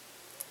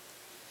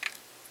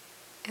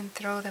 and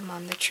throw them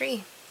on the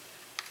tree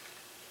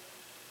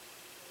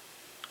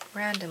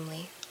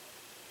randomly.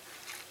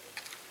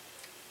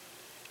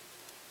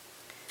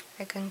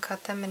 I can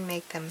cut them and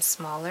make them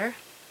smaller.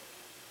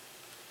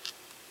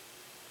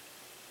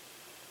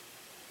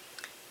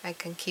 I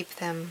can keep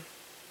them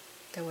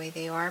the way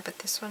they are, but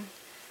this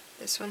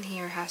one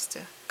here has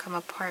to come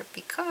apart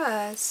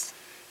because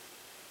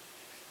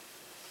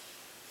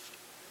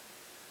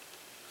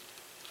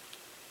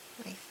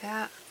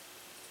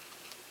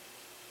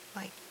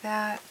like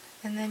that,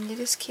 and then you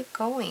just keep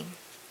going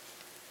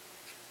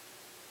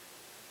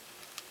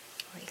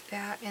like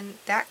that, and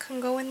that can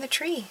go in the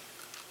tree,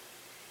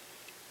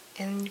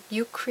 and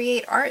you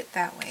create art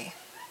that way.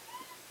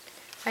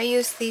 I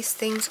use these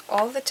things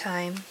all the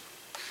time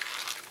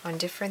on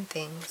different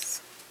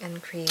things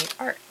and create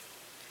art.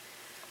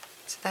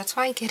 So that's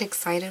why I get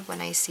excited when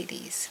I see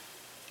these,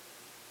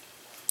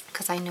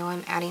 because I know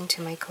I'm adding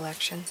to my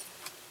collection.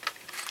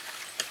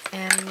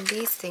 And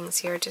these things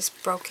here are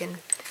just broken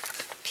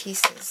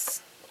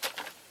pieces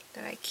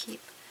that I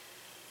keep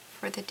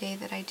for the day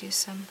that I do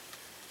some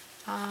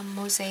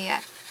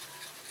mosaic.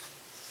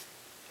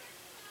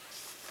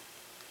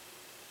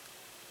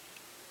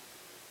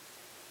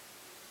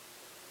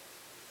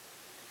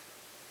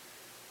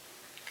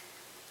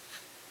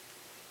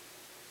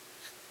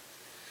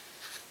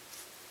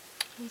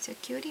 He's a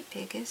cutie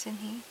pig, isn't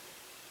he?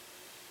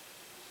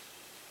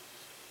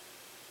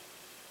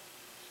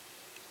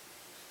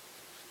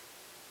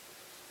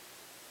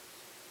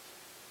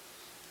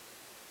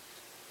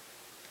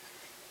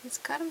 He's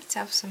got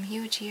himself some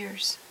huge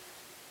ears.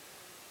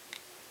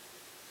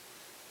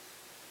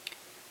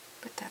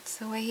 But that's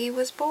the way he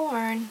was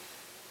born.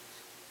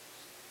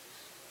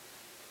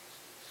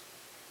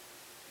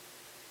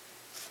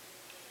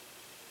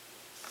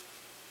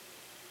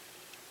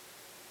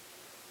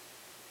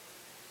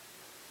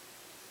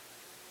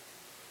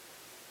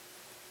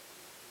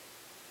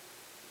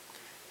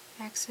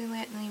 I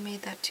accidentally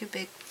made that too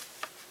big.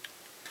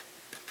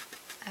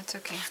 That's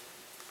okay.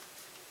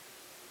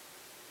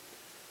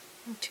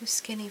 I'm too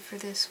skinny for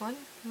this one,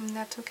 and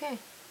that's okay.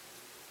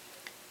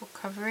 We'll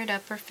cover it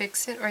up or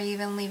fix it, or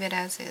even leave it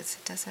as is.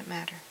 It doesn't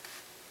matter.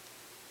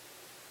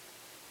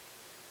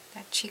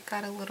 That cheek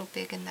got a little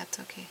big, and that's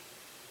okay.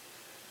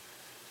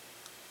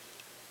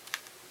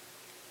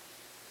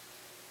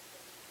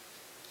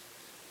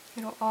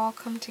 It'll all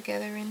come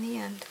together in the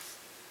end.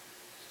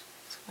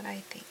 That's what I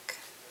think.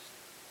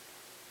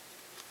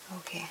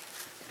 Okay,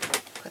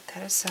 put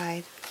that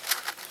aside.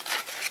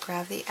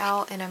 Grab the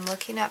owl, and I'm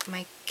looking at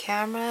my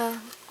camera,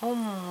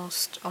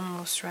 almost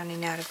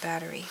running out of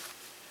battery.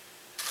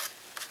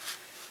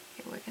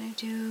 Okay, we're gonna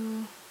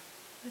do,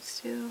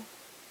 let's do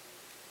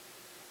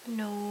the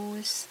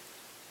nose.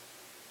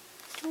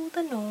 Do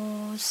the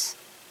nose.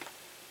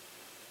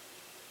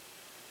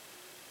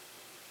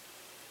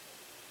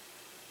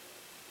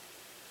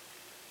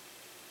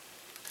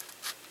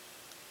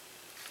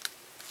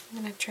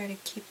 I'm going to try to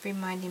keep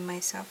reminding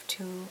myself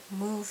to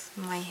move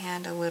my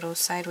hand a little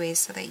sideways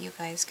so that you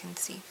guys can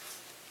see.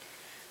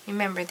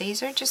 Remember,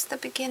 these are just the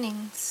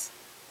beginnings.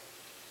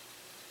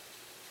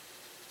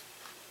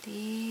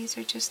 These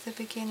are just the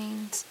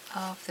beginnings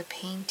of the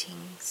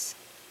paintings.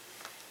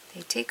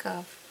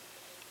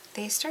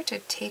 They start to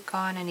take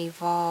on and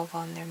evolve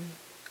on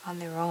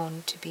their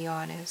own, to be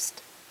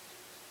honest.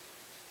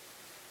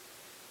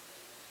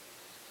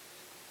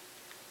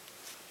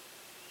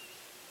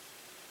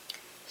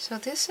 So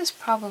this is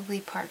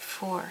probably part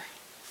 4.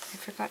 I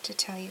forgot to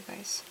tell you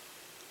guys.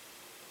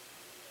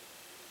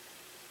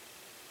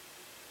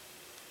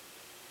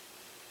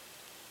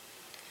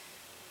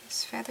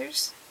 His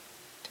feathers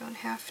don't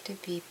have to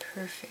be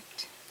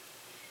perfect,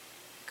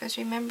 because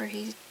remember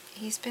he's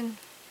been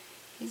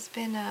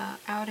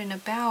out and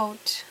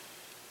about,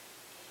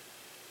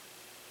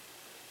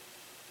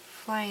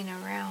 flying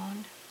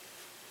around.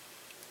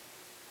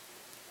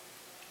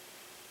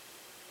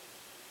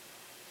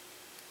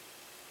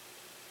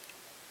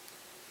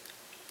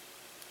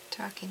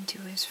 Talking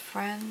to his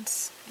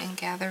friends and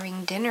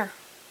gathering dinner.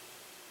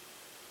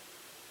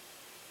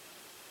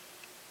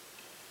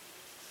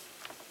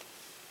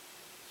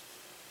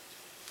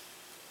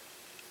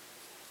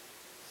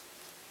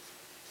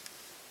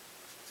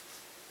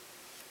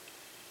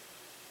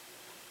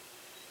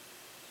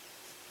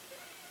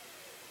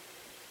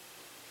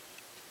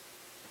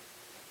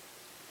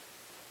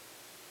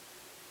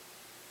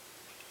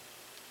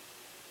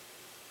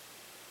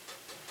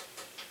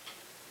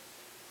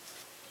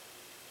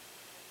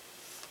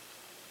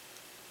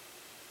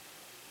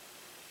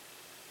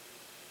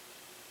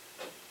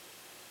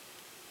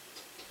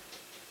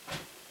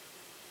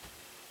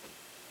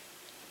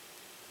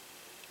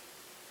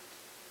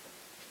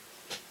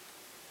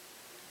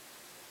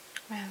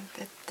 Wow,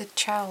 the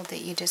child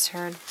that you just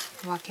heard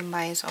walking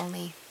by is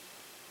only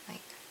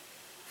like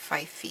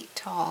 5 feet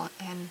tall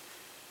and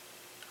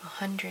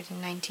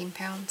 119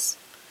 pounds.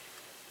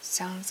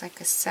 Sounds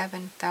like a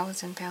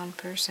 7,000 pound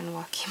person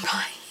walking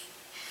by.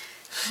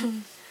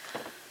 And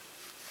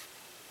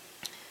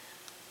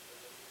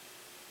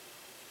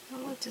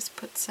we'll just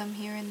put some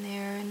here and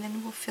there, and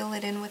then we'll fill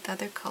it in with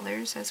other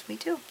colors as we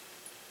do.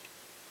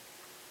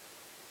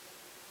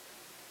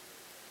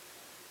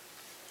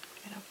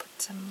 And I'll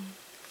put some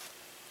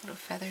little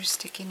feathers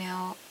sticking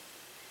out.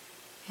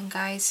 And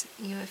guys,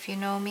 if you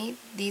know me,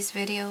 these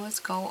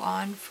videos go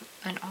on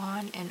and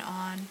on and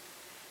on.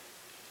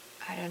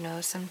 I don't know,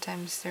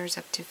 sometimes there's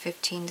up to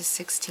 15 to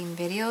 16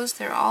 videos.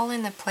 They're all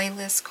in the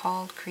playlist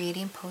called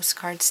Creating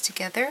Postcards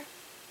Together.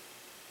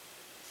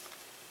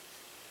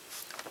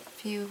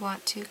 If you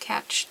want to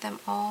catch them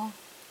all,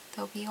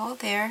 they'll be all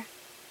there.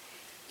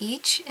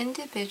 Each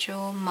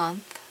individual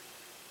month,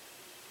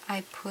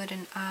 I put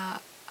an,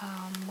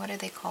 what are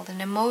they called? An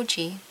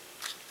emoji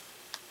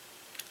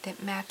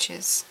that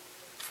matches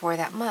for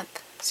that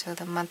month. So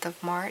the month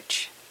of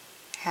March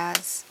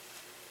has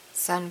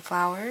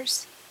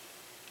sunflowers.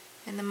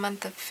 In the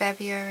month of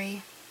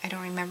February, I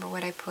don't remember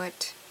what I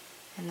put.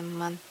 In the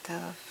month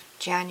of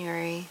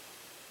January,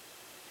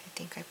 I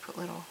think I put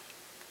little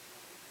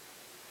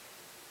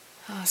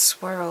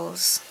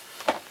swirls.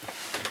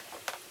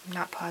 I'm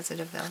not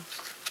positive though.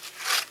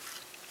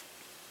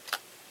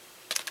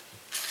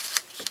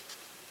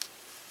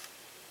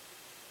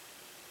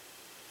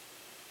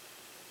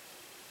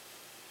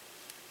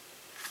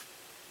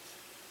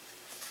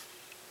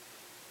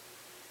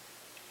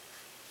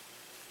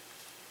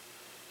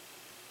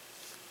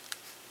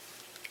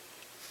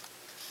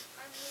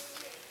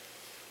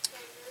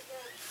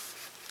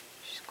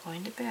 She's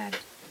going to bed.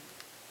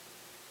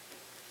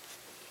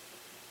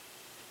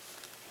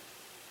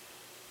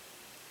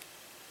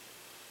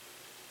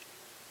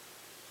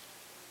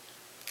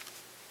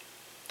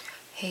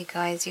 Hey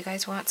guys, you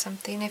guys want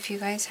something? If you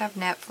guys have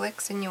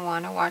Netflix and you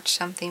want to watch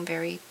something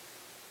very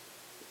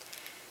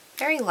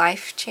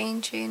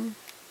life-changing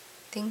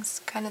things,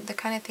 the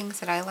kind of things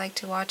that I like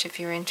to watch, if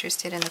you're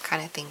interested in the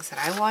kind of things that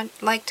I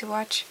like to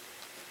watch,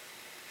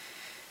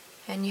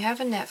 and you have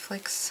a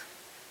Netflix,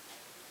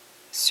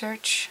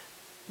 search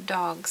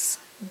Dogs,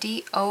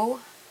 D-O-G-S.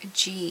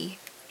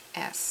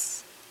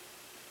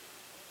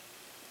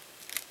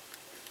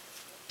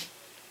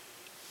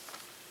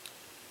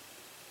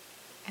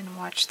 And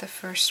watch the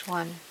first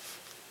one.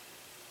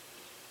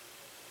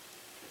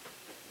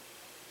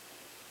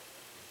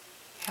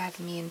 Had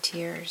me in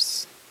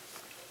tears.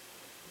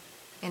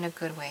 In a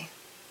good way.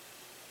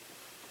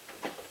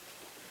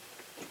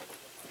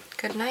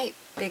 Good night,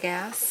 big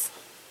ass.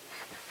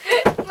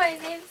 My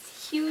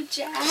name's Huge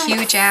Ass.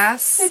 Huge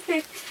ass.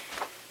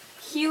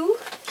 Hugh.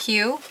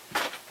 Hugh.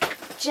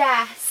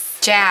 Jass.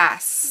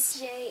 Jass.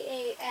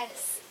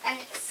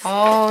 J-A-S-S.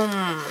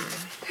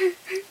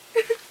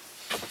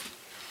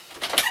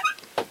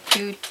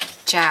 Hugh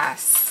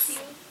Jass.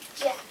 Hugh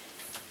Jass.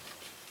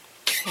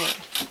 Okay.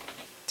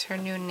 It's her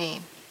new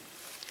name.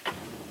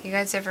 You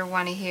guys ever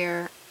want to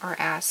hear or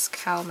ask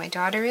how my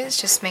daughter is?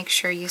 Just make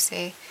sure you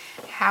say,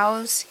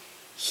 how's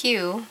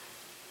Hugh,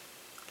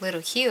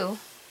 little Hugh,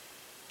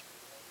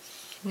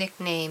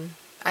 nickname,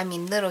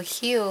 little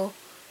Hugh,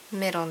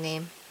 middle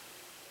name,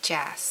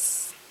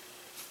 Jass.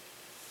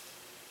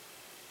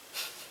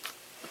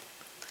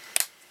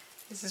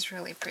 This is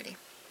really pretty.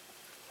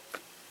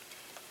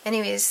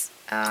 Anyways,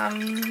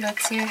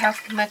 let's see how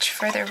much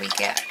further we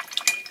get.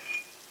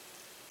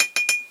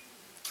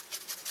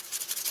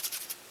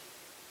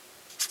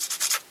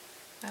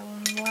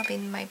 I'm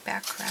loving my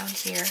background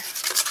here.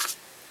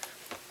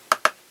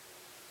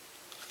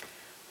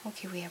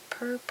 Okay, we have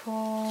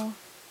purple.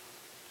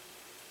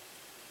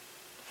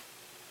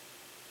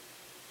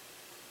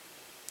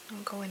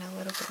 I'm going a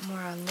little bit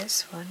more on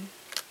this one.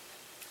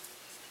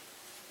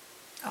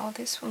 Oh,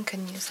 this one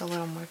can use a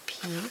little more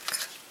pink.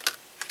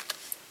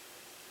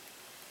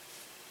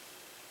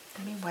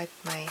 Let me wipe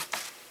my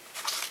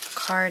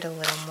card a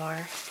little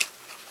more.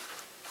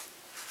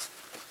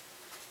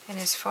 And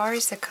as far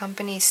as the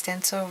company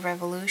Stencil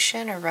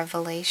Revolution or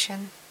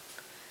Revelation,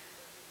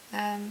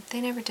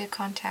 they never did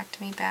contact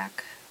me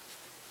back,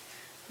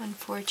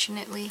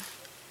 unfortunately.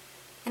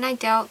 And I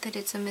doubt that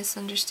it's a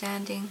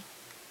misunderstanding.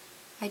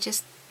 I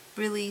just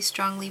really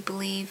strongly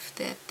believe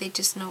that they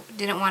just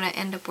didn't want to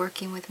end up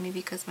working with me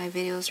because my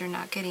videos are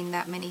not getting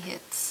that many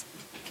hits.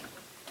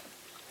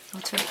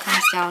 That's what it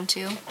comes down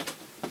to.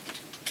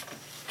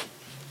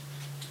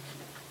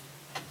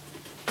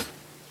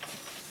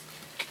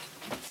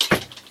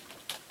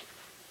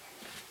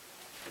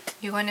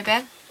 You going to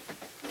bed?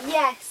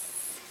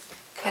 Yes.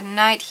 Good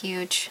night,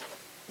 Huge.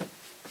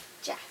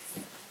 Jess.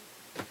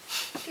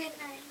 Good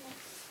night.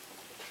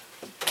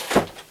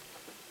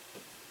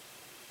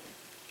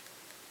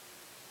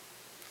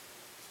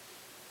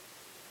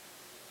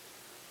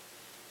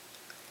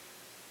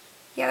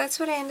 Yeah, that's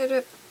what I ended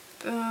up,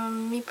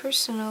 me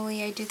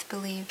personally, I do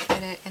believe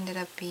that it ended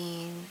up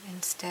being,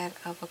 instead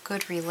of a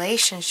good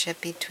relationship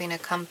between a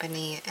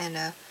company and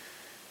a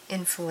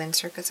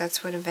influencer, because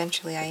that's what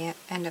eventually I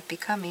end up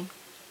becoming,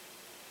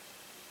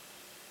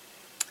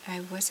 I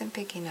wasn't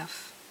big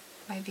enough.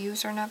 My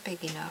views are not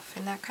big enough,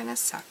 and that kind of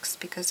sucks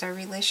because our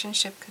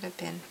relationship could have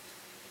been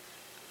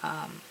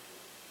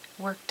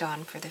worked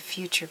on for the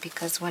future,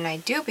 because when I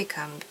do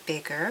become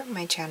bigger,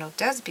 my channel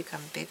does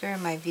become bigger,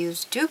 and my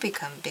views do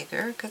become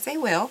bigger, because they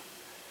will,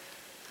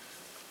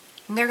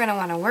 and they're going to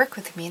want to work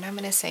with me, and I'm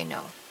going to say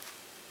no.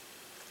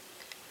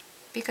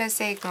 Because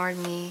they ignored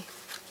me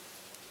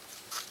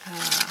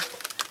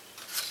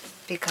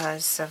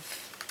because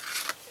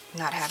of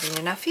not having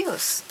enough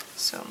views.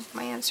 So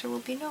my answer will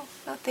be no.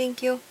 No,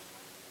 thank you.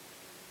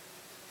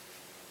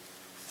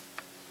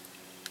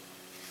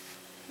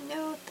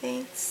 No,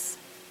 thanks.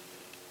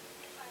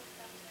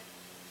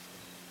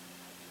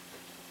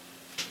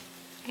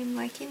 I'm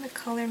liking the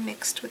color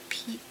mixed with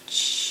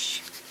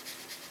peach.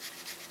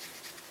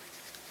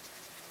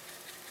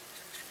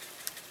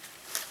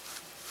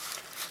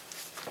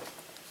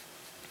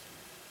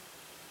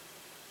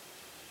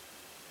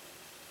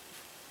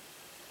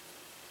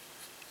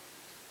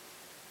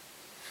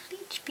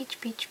 Peach,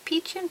 peach, peach.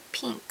 Peach and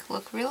pink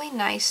look really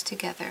nice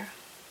together.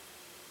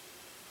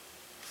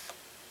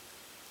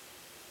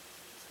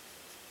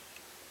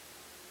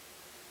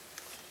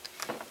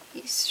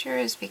 He sure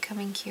is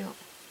becoming cute.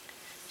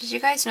 Did you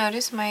guys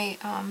notice my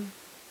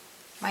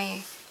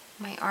my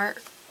art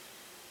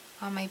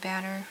on my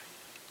banner?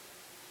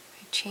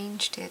 I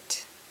changed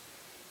it.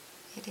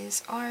 It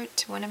is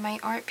art, one of my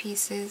art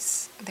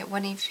pieces that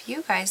one of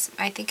you guys,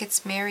 I think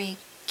it's Mary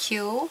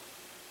Q.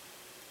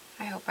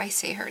 I hope I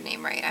say her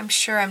name right. I'm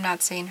sure I'm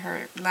not saying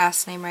her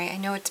last name right. I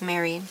know it's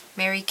Mary.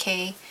 Mary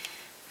K.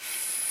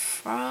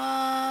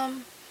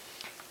 From,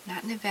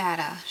 not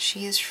Nevada.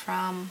 She is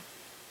from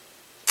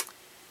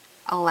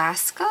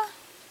Alaska?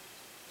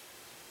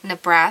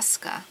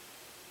 Nebraska.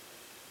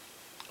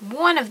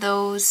 One of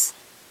those.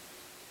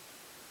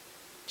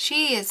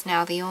 She is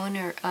now the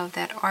owner of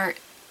that art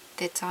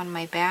that's on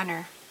my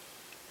banner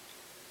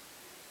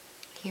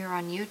here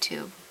on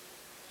YouTube.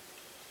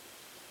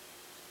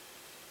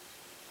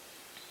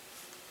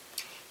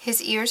 His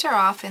ears are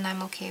off, and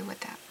I'm okay with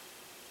that.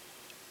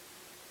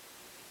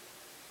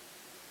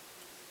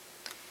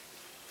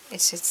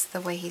 It's just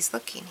the way he's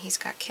looking. He's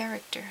got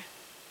character.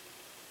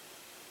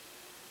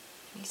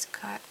 He's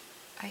got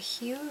a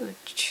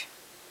huge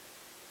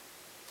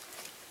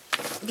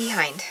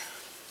behind.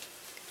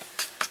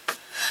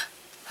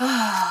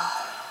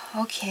 Oh,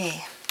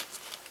 okay.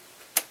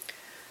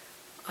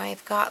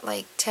 I've got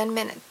like 10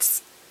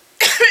 minutes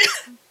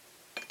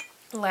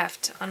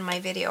left on my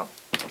video.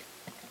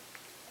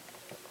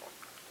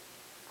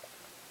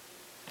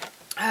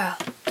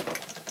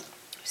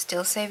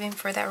 Still saving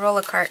for that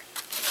roller cart.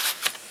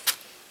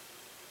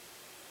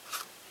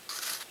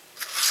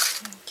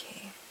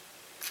 Okay.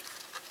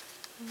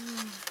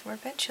 We're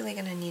eventually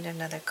going to need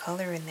another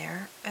color in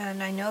there.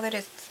 And I know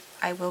that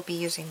I will be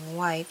using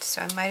white,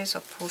 so I might as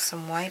well pull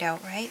some white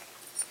out, right?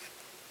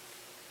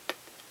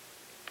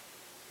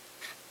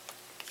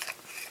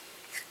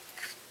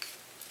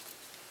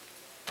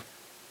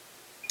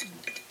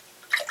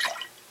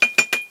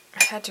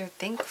 I had to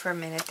think for a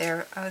minute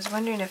there. I was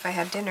wondering if I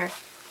had dinner.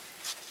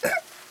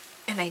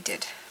 And I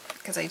did,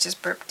 because I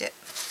just burped it.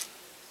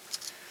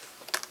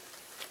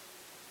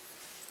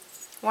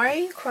 Why are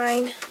you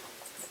crying?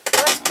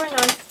 What's going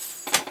on?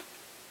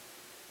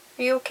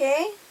 Are you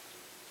okay?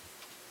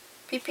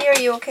 Pee-pee, are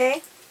you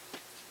okay?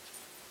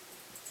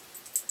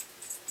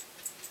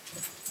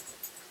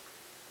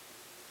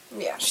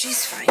 Yeah,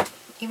 she's fine.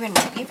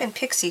 Even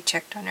Pixie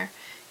checked on her.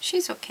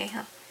 She's okay,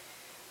 huh?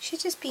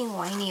 She's just being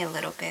whiny a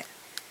little bit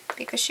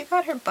because she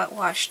got her butt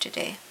washed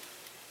today.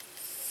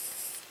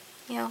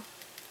 You know,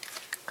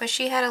 because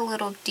she had a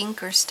little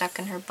dinker stuck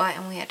in her butt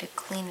and we had to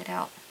clean it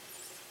out.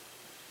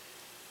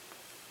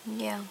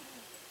 Yeah.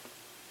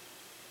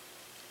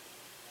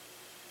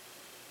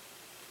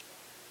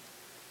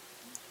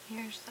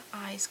 Here's the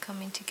eyes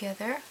coming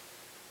together.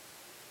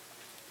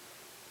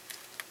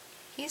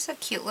 He's a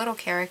cute little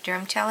character.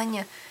 I'm telling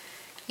you,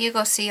 you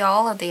go see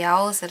all of the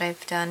owls that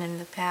I've done in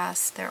the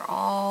past. They're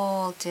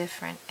all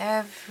different.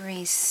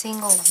 Every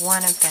single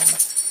one of them.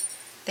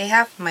 They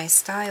have my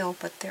style,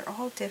 but they're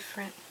all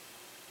different.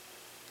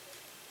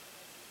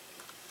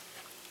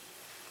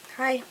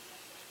 Hi.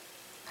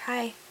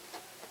 Hi.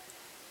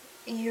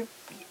 You're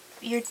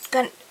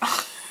gonna...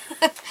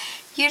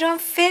 You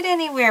don't fit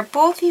anywhere.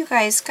 Both of you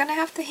guys gonna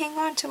have to hang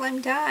on till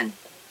I'm done.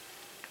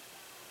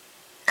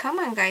 Come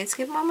on, guys.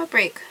 Give Mom a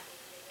break.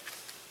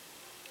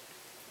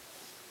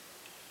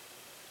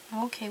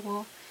 Okay,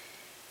 well,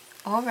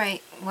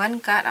 alright. One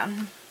got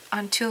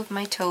on two of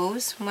my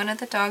toes. One of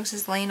the dogs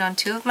is laying on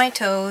two of my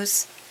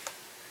toes.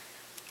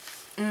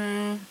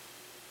 And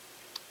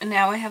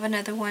now I have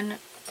another one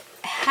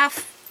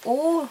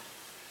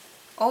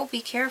oh,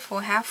 be careful.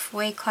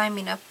 Halfway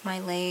climbing up my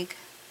leg.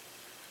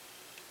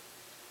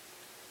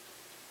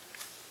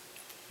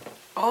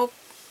 Oh,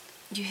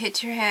 you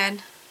hit your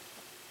head.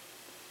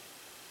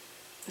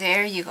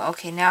 There you go.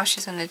 Okay, now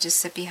she's going to just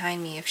sit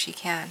behind me if she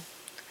can.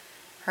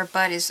 Her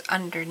butt is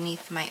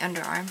underneath my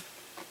underarm.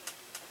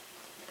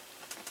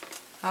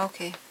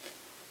 Okay.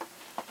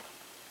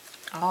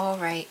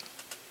 Alright.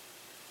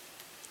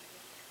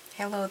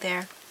 Hello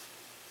there.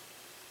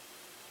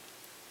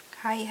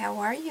 Hi, how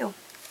are you?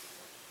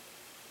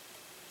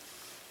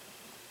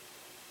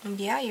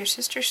 Yeah, your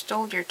sister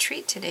stole your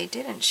treat today,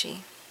 didn't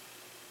she?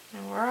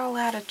 And we're all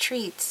out of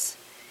treats.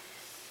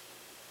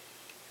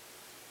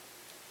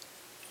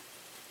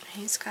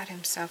 He's got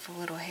himself a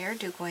little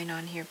hairdo going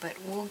on here, but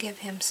we'll give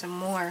him some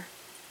more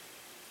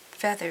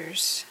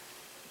feathers.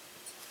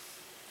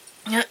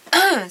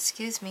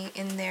 Excuse me,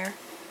 in there.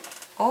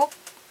 Oh,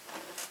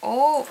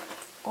 oh,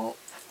 oh,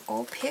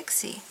 oh,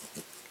 Pixie.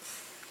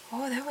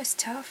 Oh, that was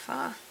tough,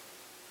 huh?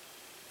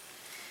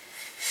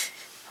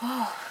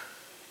 Oh,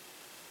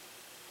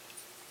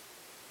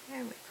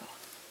 there we go.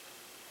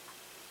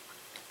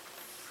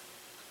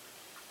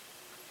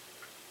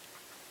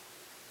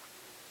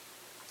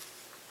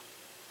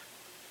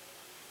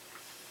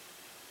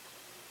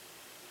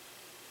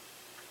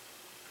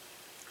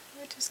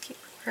 We'll just keep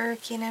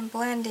working and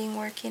blending,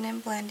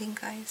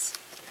 guys.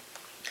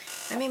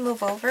 Let me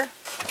move over.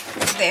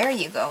 There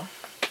you go.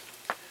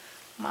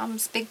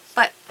 Mom's big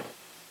butt.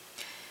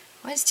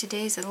 What's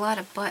today's a lot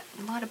of butt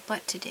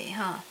today,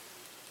 huh?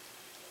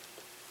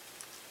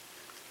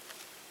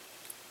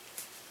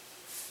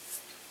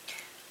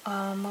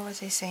 What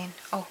was I saying?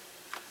 Oh,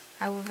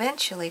 I will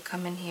eventually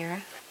come in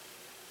here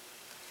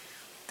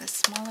with a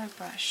smaller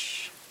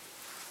brush.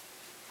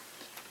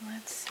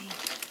 Let's see.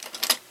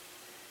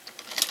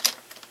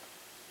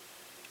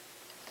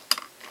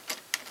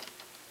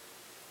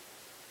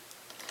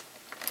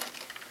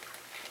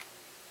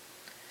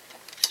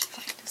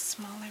 Find a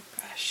smaller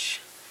brush.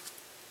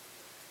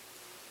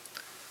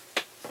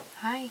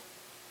 Hi.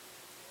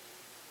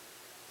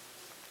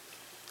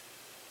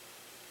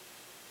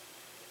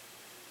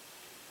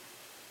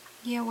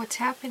 Yeah, what's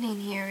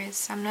happening here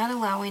is I'm not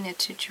allowing it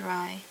to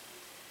dry.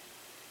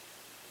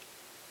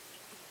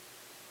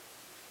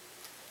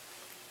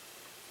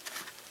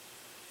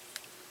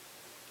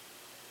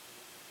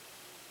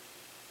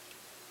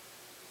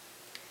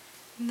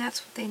 And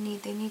that's what they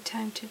need. They need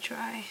time to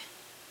dry.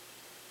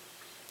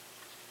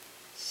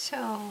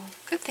 So,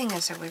 good thing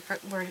is that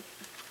we're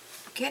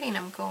getting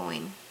them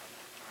going.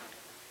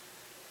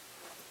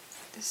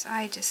 This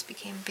eye just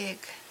became big.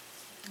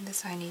 And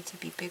this eye needs to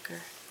be bigger.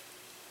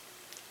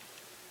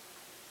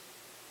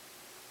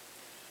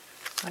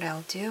 What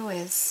I'll do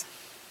is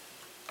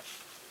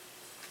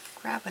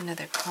grab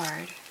another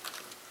card,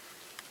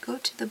 go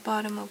to the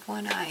bottom of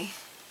one eye,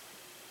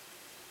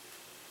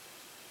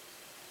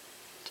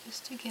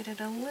 just to get it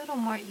a little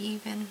more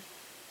even.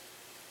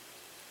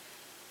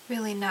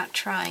 Really not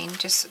trying,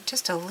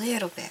 just a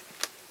little bit.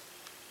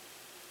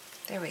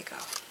 There we go.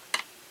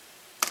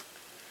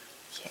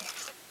 Okay.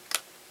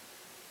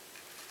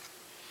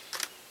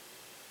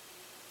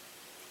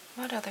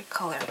 What other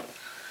color?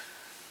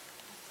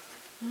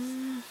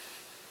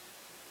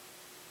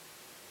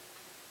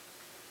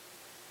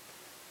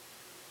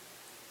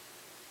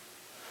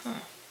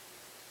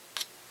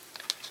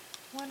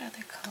 What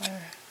other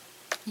color?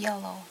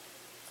 Yellow.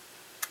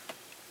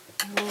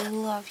 I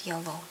love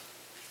yellow.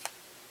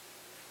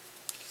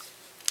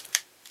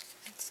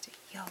 Let's do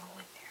yellow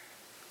in there.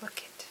 Look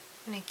it.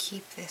 I'm gonna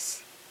keep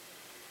this.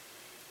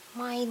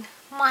 Mine.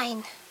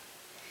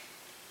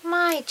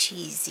 My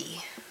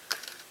cheesy.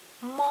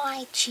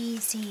 My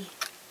cheesy.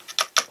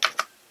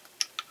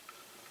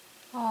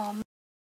 Oh.